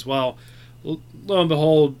because, well, lo and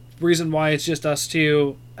behold, reason why it's just us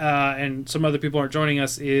two and some other people aren't joining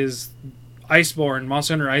us is Iceborne.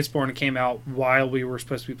 Monster Hunter Iceborne came out while we were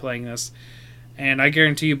supposed to be playing this, and I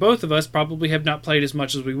guarantee you both of us probably have not played as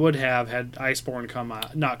much as we would have had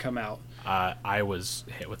Iceborne not come out. I was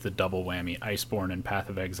hit with the double whammy. Iceborne and Path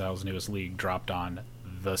of Exile's newest league dropped on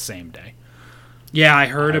the same day. Yeah, I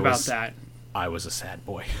heard about that. I was a sad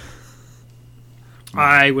boy.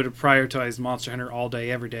 I would have prioritized Monster Hunter all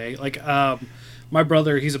day, every day. Like, my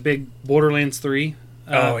brother, he's a big Borderlands 3.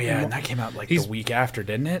 And that came out like the week after,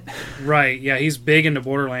 didn't it? Right, yeah, he's big into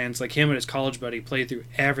Borderlands. Like, him and his college buddy played through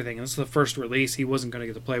everything. And this is the first release. He wasn't going to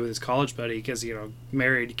get to play with his college buddy because,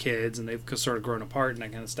 married kids and they've sort of grown apart and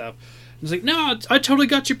that kind of stuff. And he's like, no, I totally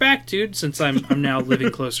got your back, dude, since I'm now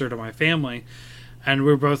living closer to my family. And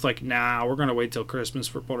we were both like, nah, we're going to wait till Christmas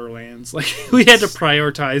for Borderlands. Like, we had to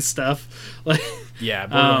prioritize stuff. Like, yeah,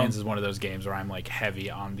 Borderlands is one of those games where I'm, like,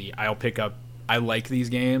 heavy on I like these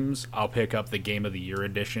games. I'll pick up the Game of the Year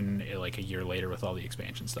edition, like, a year later with all the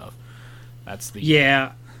expansion stuff.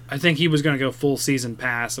 Yeah, I think he was going to go full season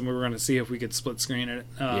pass, and we were going to see if we could split screen it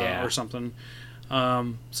or something.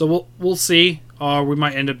 So we'll see. Or we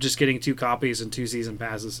might end up just getting 2 copies and 2 season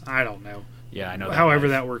passes. I don't know. Yeah, I know. However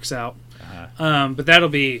that works out. But that'll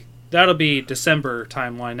be December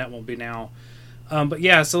timeline. That won't be now. But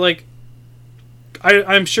yeah, so like,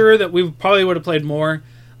 I'm sure that we probably would have played more.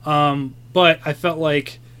 But I felt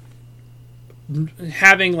like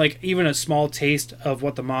having like even a small taste of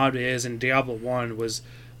what the mod is in Diablo 1 was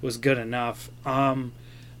good enough.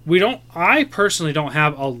 I personally don't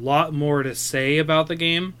have a lot more to say about the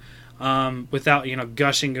game. Without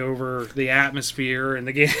gushing over the atmosphere and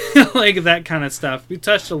the game, like that kind of stuff. We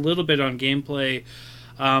touched a little bit on gameplay,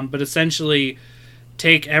 but essentially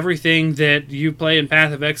take everything that you play in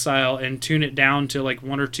Path of Exile and tune it down to like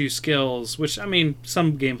 1 or 2 skills. Which, I mean,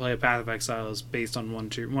 some gameplay of Path of Exile is based on 1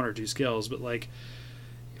 or 2 skills, but like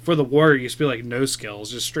for the warrior, you used to be like no skills,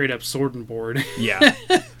 just straight up sword and board. Yeah,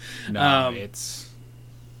 no, it's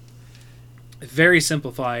very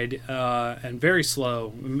simplified and very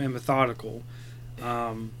slow and methodical.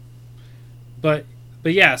 But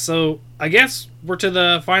yeah, so I guess we're to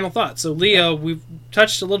the final thought. So Leo, we've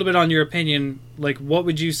touched a little bit on your opinion. Like, what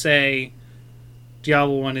would you say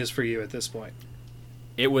Diablo 1 is for you at this point?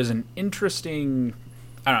 It was an interesting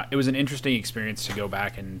experience to go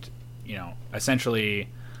back and, essentially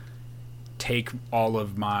take all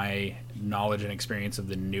of my knowledge and experience of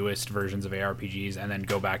the newest versions of ARPGs and then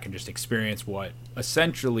go back and just experience what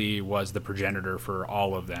essentially was the progenitor for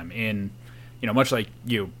all of them in, much like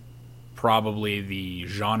you, probably the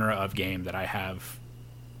genre of game that I have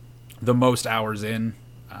the most hours in,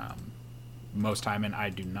 most time in. I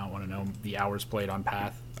do not want to know the hours played on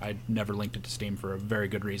Path. I never linked it to Steam for a very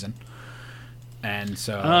good reason. And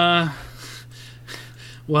so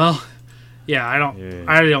well, yeah, I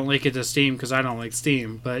don't link it to Steam because I don't like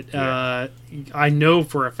Steam, but I know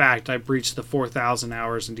for a fact I breached the 4,000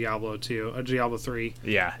 hours in Diablo 3.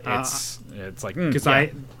 Yeah, it's like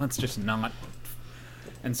let's just not.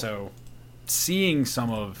 And so seeing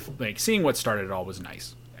seeing what started it all was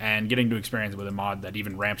nice, and getting to experience it with a mod that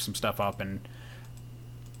even ramped some stuff up and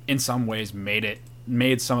in some ways made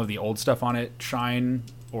some of the old stuff on it shine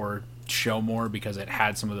or show more because it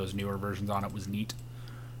had some of those newer versions on it was neat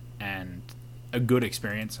and a good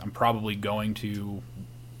experience. I'm probably going to,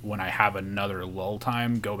 when I have another lull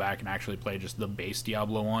time, go back and actually play just the base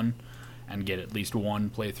Diablo 1 and get at least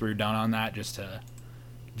 1 playthrough done on that just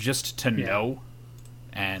to know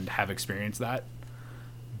and have experienced that.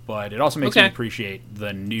 But it also makes me appreciate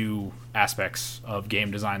the new aspects of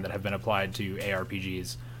game design that have been applied to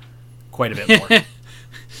ARPGs quite a bit more.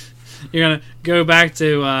 You're gonna go back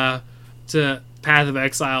to Path of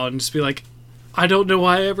Exile and just be like, I don't know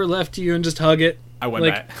why I ever left you, and just hug it. I went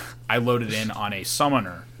back. I loaded in on a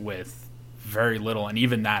summoner with very little, and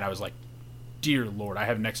even that I was like, dear Lord, I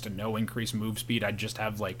have next to no increased move speed. I just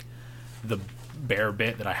have like the bare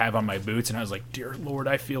bit that I have on my boots, and I was like, dear Lord,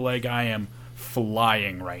 I feel like I am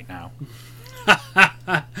flying right now.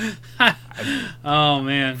 Oh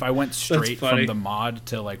man! If I went straight from the mod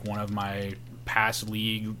to like one of my past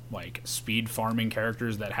league like speed farming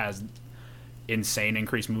characters that has insane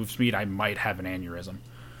increased move speed, I might have an aneurysm.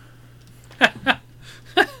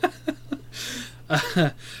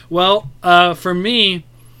 Well, for me,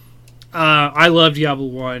 I love Diablo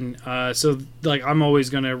 1, so like I'm always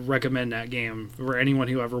going to recommend that game for anyone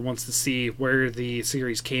who ever wants to see where the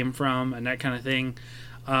series came from and that kind of thing.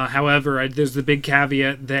 However, there's the big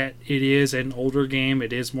caveat that it is an older game.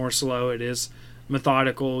 It is more slow. It is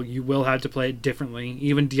methodical. You will have to play it differently.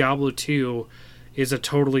 Even Diablo 2 is a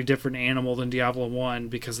totally different animal than Diablo 1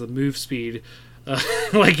 because of the move speed,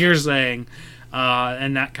 like you're saying,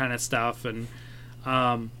 and that kind of stuff. And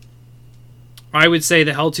I would say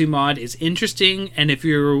the Hell 2 mod is interesting, and if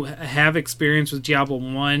you have experience with Diablo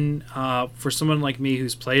 1, for someone like me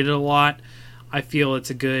who's played it a lot, I feel it's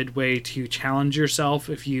a good way to challenge yourself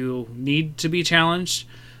if you need to be challenged.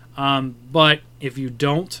 But if you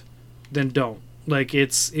don't, then don't. Like,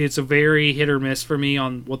 it's a very hit or miss for me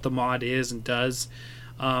on what the mod is and does.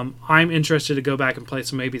 I'm interested to go back and play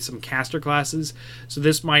maybe some caster classes. So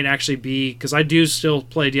this might actually be, because I do still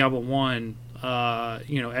play Diablo 1,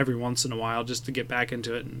 every once in a while just to get back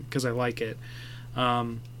into it because I like it.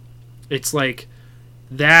 It's like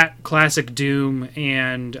that classic Doom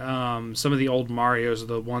and some of the old Marios are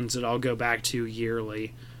the ones that I'll go back to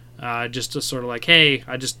yearly, just to sort of like, hey,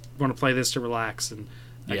 I just want to play this to relax and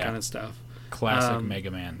that kind of stuff. Classic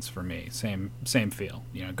Mega Man's for me. Same feel.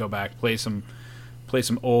 Go back, play some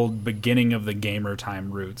old beginning of the gamer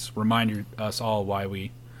time roots. Remind us all why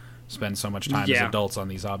we spend so much time as adults on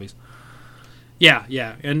these hobbies.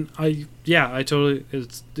 Yeah, and I totally,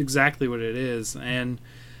 it's exactly what it is. And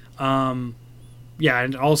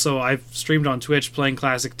and also I've streamed on Twitch playing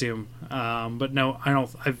classic Doom. But no,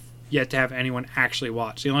 I've yet to have anyone actually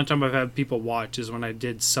watch. The only time I've had people watch is when I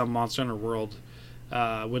did some Monster Hunter World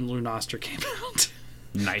when Lunoster came out.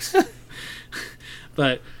 Nice.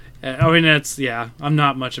 But I'm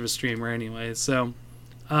not much of a streamer anyway. So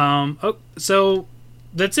so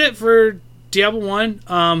that's it for Diablo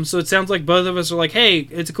 1. So it sounds like both of us are like, hey,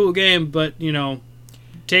 it's a cool game, but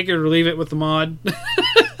take it or leave it with the mod.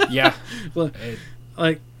 Yeah.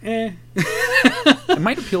 It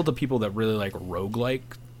might appeal to people that really like roguelike,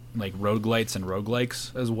 like roguelites and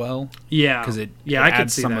roguelikes as well. Yeah. Because it I adds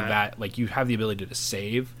could see some of that. Like, you have the ability to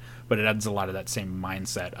save, but it adds a lot of that same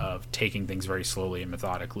mindset of taking things very slowly and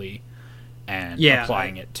methodically and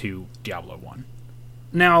applying it to Diablo 1.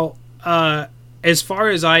 Now, as far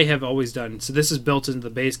as I have always done, so this is built into the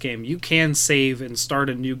base game, you can save and start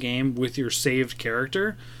a new game with your saved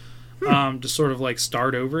character to sort of like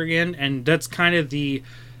start over again. And that's kind of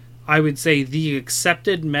I would say the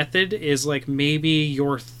accepted method is like maybe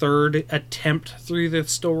your third attempt through the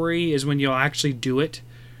story is when you'll actually do it.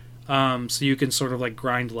 So you can sort of like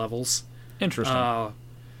grind levels. Interesting.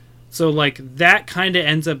 So like that kind of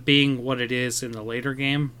ends up being what it is in the later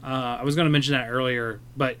game. I was going to mention that earlier,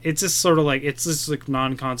 but it's just sort of like, it's just like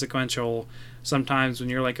non-consequential sometimes when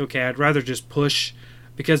you're like, okay, I'd rather just push,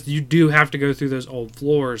 because you do have to go through those old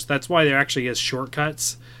floors. That's why there actually is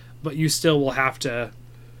shortcuts, but you still will have to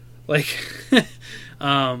like,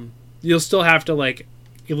 you'll still have to like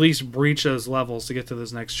at least breach those levels to get to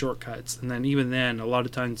those next shortcuts. And then even then, a lot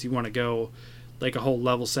of times you want to go like a whole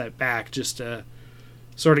level set back just to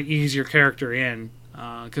sort of ease your character in,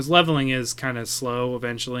 because leveling is kind of slow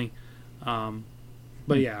eventually.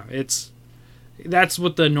 But yeah, that's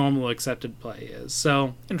what the normal accepted play is.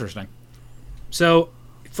 So interesting. So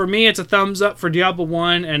for me, it's a thumbs up for Diablo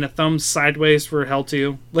 1 and a thumbs sideways for Hell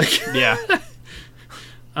 2. Like, yeah.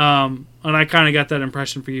 And I kind of got that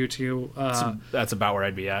impression for you too. That's about where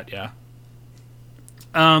I'd be at. Yeah.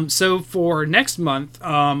 So for next month,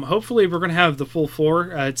 hopefully we're going to have the full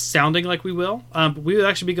floor. It's sounding like we will. But we will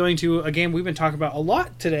actually be going to a game we've been talking about a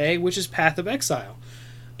lot today, which is Path of Exile.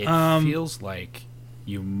 It feels like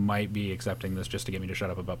you might be accepting this just to get me to shut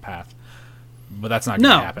up about Path. But that's not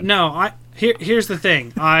going to happen. No, here's the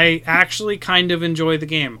thing. I actually kind of enjoy the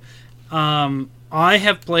game. I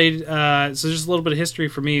have played, so just a little bit of history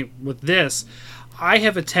for me with this. I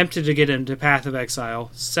have attempted to get into Path of Exile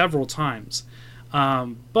several times.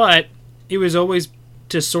 But it was always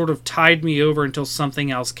to sort of tide me over until something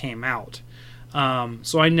else came out.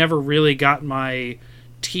 So I never really got my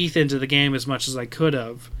teeth into the game as much as I could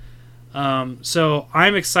have. So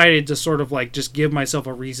I'm excited to sort of like just give myself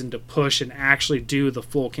a reason to push and actually do the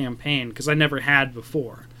full campaign, because I never had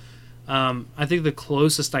before. I think the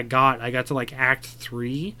closest I got to like Act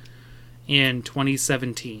 3 in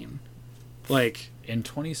 2017. Like in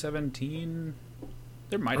 2017,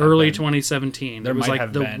 there might early have been, 2017. There it was might like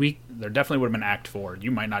have the been, week. There definitely would have been Act 4.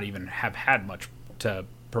 You might not even have had much to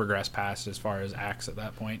progress past as far as acts at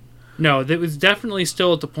that point. No, that was definitely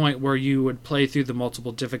still at the point where you would play through the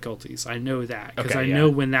multiple difficulties. I know that because I know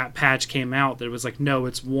when that patch came out that it was like, no,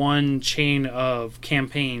 it's one chain of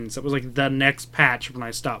campaigns. That was like the next patch when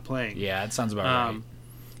I stopped playing. Yeah, that sounds about right.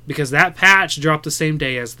 Because that patch dropped the same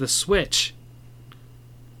day as the Switch.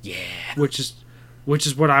 Yeah. Which is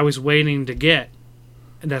what I was waiting to get.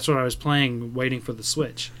 And that's what I was playing, waiting for the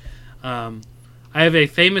Switch. I have a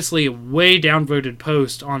famously way downvoted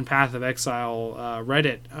post on Path of Exile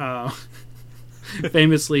Reddit,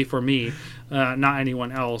 famously for me, not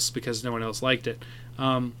anyone else, because no one else liked it.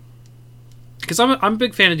 Because I'm a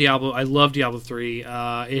big fan of Diablo. I love Diablo 3.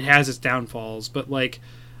 It has its downfalls, but like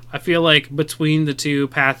I feel like between the two,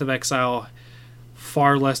 Path of Exile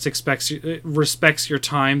far less respects your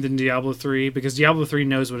time than Diablo 3, because Diablo 3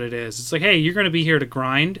 knows what it is. It's like, hey, you're going to be here to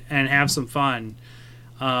grind and have some fun.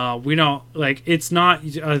 We don't like, it's not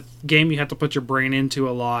a game you have to put your brain into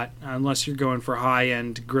a lot unless you're going for high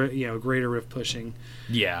end, greater rift pushing.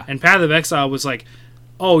 Yeah. And Path of Exile was like,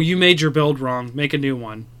 oh, you made your build wrong, make a new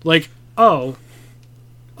one. Like, oh,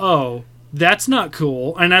 that's not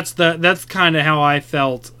cool. And that's kind of how I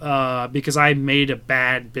felt because I made a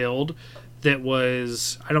bad build that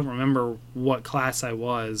was, I don't remember what class I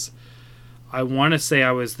was. I want to say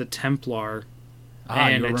I was the Templar.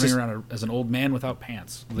 And you were running around as an old man without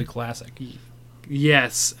pants. The classic.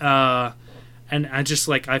 Yes. And I just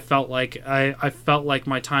like, I felt like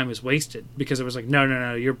my time was wasted because it was like,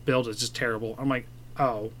 no, your build is just terrible. I'm like,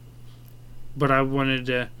 oh, but I wanted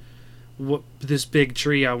to, this big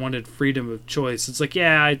tree, I wanted freedom of choice. It's like,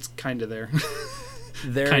 yeah, it's kind of there.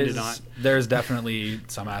 Kind of not. There's definitely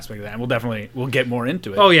some aspect of that, and we'll get more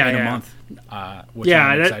into it. Oh yeah, in a month.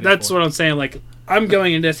 That's what I'm saying. Like, I'm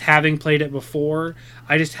going into this having played it before.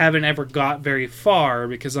 I just haven't ever got very far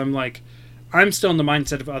because I'm still in the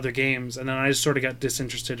mindset of other games, and then I just sort of got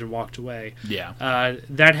disinterested and walked away. Yeah.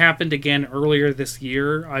 That happened again earlier this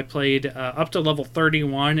year. I played up to level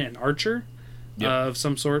 31 an archer of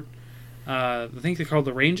some sort. I think they're called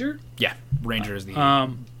the Ranger. Yeah, Ranger is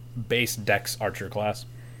the base Dex archer class.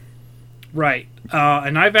 Right.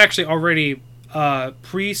 And I've actually already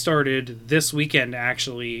pre-started this weekend,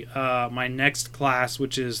 actually, my next class,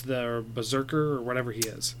 which is the Berserker or whatever he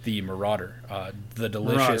is. The Marauder. The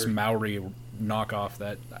delicious Maori knockoff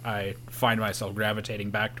that I find myself gravitating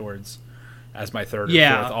back towards as my third or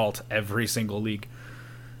fourth alt every single league.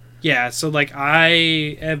 Yeah, so like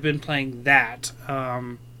I have been playing that.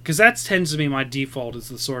 Because that tends to be my default, is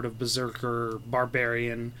the sort of Berserker,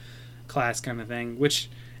 Barbarian class kind of thing, which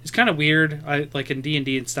is kind of weird. I like in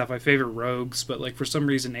D&D and stuff, I favor rogues, but like for some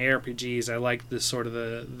reason ARPGs, I like this sort of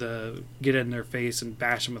the get in their face and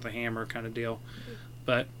bash them with a hammer kind of deal.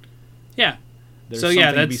 But yeah, there's something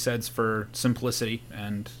to be said for simplicity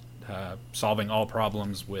and solving all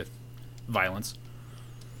problems with violence.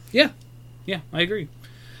 Yeah, I agree.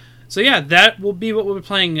 So yeah, that will be what we'll be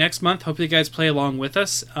playing next month. Hope you guys play along with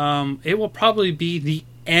us. It will probably be the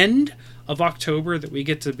end of October that we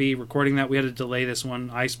get to be recording that. We had to delay this one,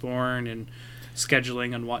 Iceborne and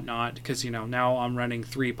scheduling and whatnot, because now I'm running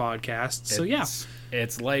 3 podcasts. So yeah,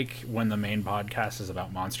 it's like when the main podcast is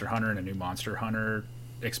about Monster Hunter and a new Monster Hunter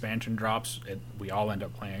expansion drops. We all end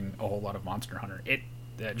up playing a whole lot of Monster Hunter.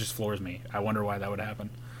 That just floors me. I wonder why that would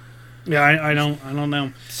happen. Yeah, I don't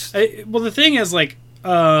know. Well, the thing is, like,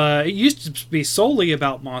 it used to be solely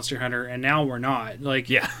about Monster Hunter, and now we're not. Like,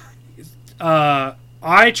 yeah.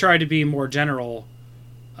 I try to be more general.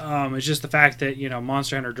 It's just the fact that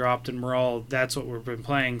Monster Hunter dropped, and that's what we've been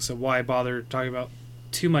playing. So why bother talking about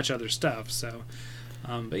too much other stuff? So,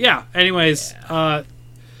 but yeah. Anyways, I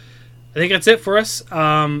think that's it for us.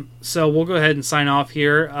 So we'll go ahead and sign off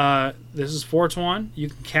here. This is Fortuan. You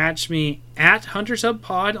can catch me at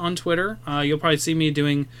HunterSubPod on Twitter. You'll probably see me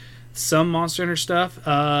doing some Monster Hunter stuff.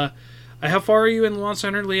 How far are you in Monster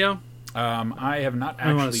Hunter, Leo? I have not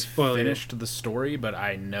actually finished the story, but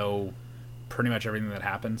I know pretty much everything that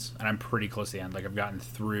happens, and I'm pretty close to the end. Like, I've gotten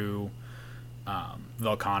through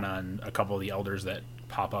Velkhana and a couple of the elders that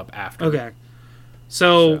pop up after. Okay.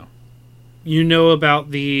 So you know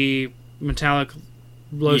about the metallic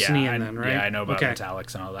Losinian then, right? Yeah, I know about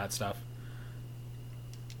metallics and all that stuff.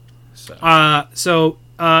 So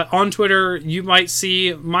on Twitter, you might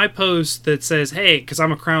see my post that says, "Hey," because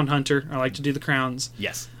I'm a crown hunter. I like to do the crowns.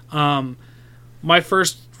 Yes. My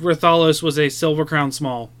first Rathalos was a silver crown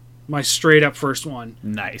small. My straight up first one.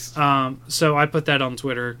 Nice. So I put that on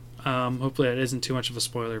Twitter. Hopefully that isn't too much of a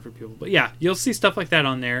spoiler for people. But yeah, you'll see stuff like that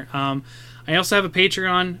on there. I also have a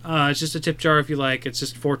Patreon. It's just a tip jar if you like. It's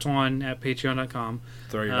just Fortuan at patreon.com.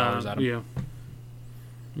 Throw your dollars at them.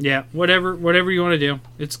 Yeah, whatever you want to do.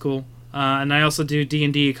 It's cool. And I also do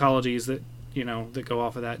D&D ecologies that go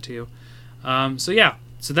off of that too.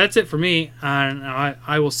 So that's it for me. And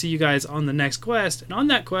I will see you guys on the next quest. And on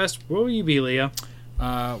that quest, where will you be, Leo?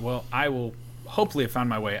 Well, I will hopefully have found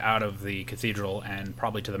my way out of the cathedral and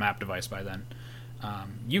probably to the map device by then.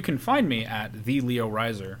 You can find me at the Leo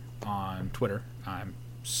Riser on Twitter. I'm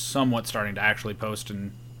somewhat starting to actually post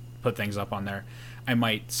and put things up on there. I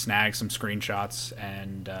might snag some screenshots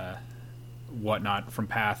and whatnot from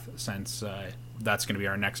Path, since that's going to be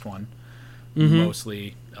our next one. Mm-hmm.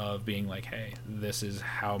 Mostly of being like, hey, this is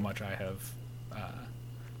how much I have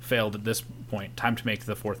failed at this point. Time to make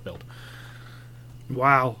the 4th build.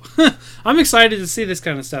 Wow. I'm excited to see this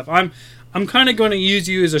kind of stuff. I'm kind of going to use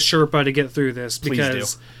you as a Sherpa to get through this, because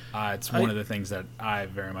please do. It's one of the things that I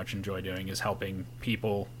very much enjoy doing, is helping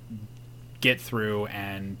people get through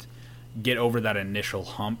and get over that initial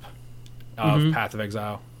hump of Path of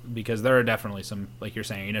Exile, because there are definitely some, like you're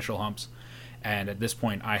saying, initial humps, and at this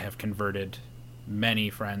point I have converted many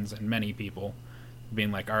friends and many people,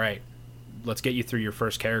 being like, all right, let's get you through your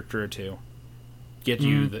first character or two, get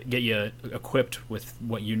you equipped with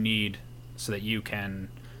what you need so that you can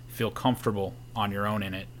feel comfortable on your own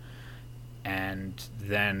in it. And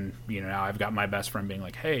then, now I've got my best friend being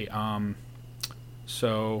like, hey,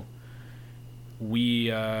 so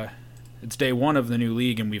we it's day 1 of the new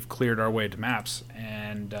league and we've cleared our way to maps,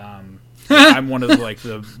 and I'm one of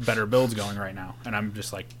the better builds going right now, and I'm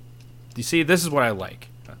just like, you see, this is what I like.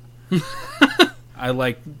 I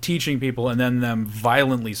like teaching people and then them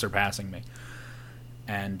violently surpassing me,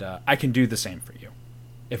 and I can do the same for you.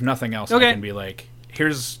 If nothing else, okay. I can be like,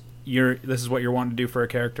 this is what you're wanting to do for a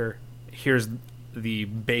character. Here's the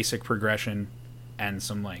basic progression and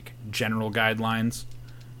some general guidelines.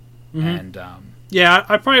 And yeah,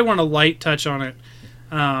 I probably want a light touch on it,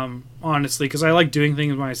 honestly, because I like doing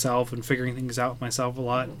things myself and figuring things out myself a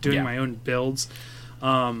lot, doing my own builds.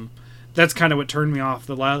 That's kind of what turned me off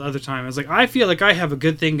the other time. I was like, I feel like I have a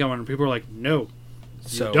good thing going, and people are like, no,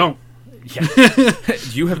 you don't. Yeah,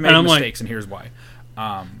 you have made mistakes, and here's why.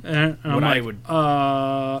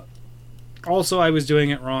 Also, I was doing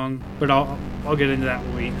it wrong, but I'll get into that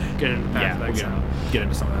when we get into Path of Exile. We'll get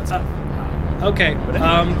into some of that stuff. Okay.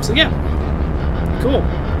 Anyway. So yeah, cool.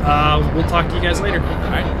 We'll talk to you guys later. All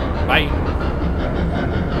right. Bye.